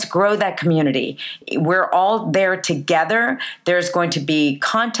 Let's grow that community. We're all there together. There's going to be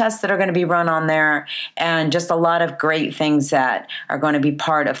contests that are going to be run on there, and just a lot of great things that are going to be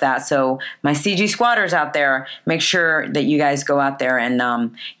part of that. So my CG squatters out there, make sure that you guys go out there and,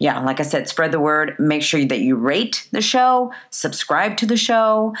 like I said, spread the word. Make sure that you rate the show, subscribe to the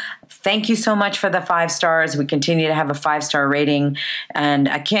show. Thank you so much for the 5 stars. We continue to have a 5-star rating, and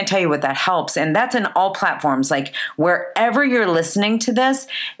I can't tell you what that helps. And that's in all platforms. Like wherever you're listening to this,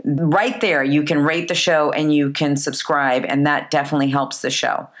 right there, you can rate the show and you can subscribe, and that definitely helps the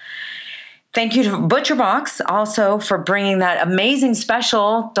show. Thank you to ButcherBox also for bringing that amazing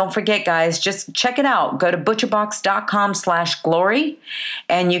special. Don't forget, guys, just check it out. Go to butcherbox.com/glory,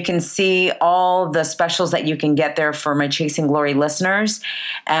 and you can see all the specials that you can get there for my Chasing Glory listeners,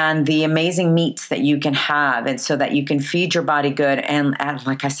 and the amazing meats that you can have, and so that you can feed your body good. And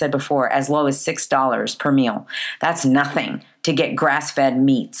like I said before, as low as $6 per meal. That's nothing to get grass-fed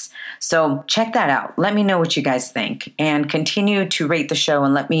meats. So check that out. Let me know what you guys think, and continue to rate the show,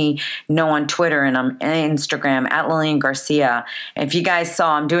 and let me know on Twitter and on Instagram at Lillian Garcia. If you guys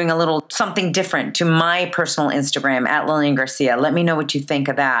saw, I'm doing a little something different to my personal Instagram at Lillian Garcia. Let me know what you think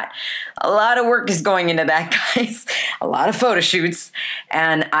of that. A lot of work is going into that, guys. A lot of photo shoots,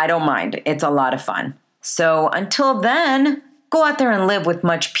 and I don't mind. It's a lot of fun. So until then, go out there and live with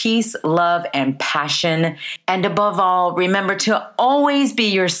much peace, love, and passion. And above all, remember to always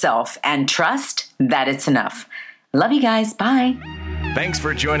be yourself and trust that it's enough. Love you guys. Bye. Thanks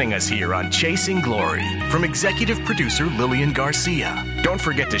for joining us here on Chasing Glory from executive producer Lillian Garcia. Don't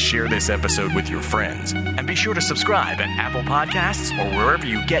forget to share this episode with your friends, and be sure to subscribe at Apple Podcasts or wherever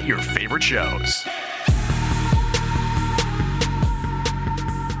you get your favorite shows.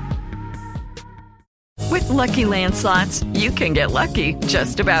 With Lucky Land Slots, you can get lucky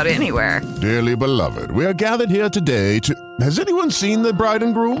just about anywhere. Dearly beloved, we are gathered here today to... Has anyone seen the bride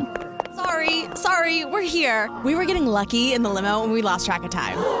and groom? Sorry, we're here. We were getting lucky in the limo and we lost track of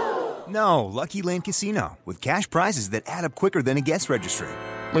time. No, Lucky Land Casino, with cash prizes that add up quicker than a guest registry.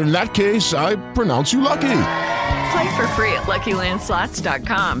 In that case, I pronounce you lucky. Play for free at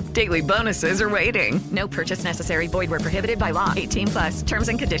LuckyLandSlots.com. Daily bonuses are waiting. No purchase necessary. Void where prohibited by law. 18+. Terms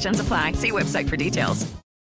and conditions apply. See website for details.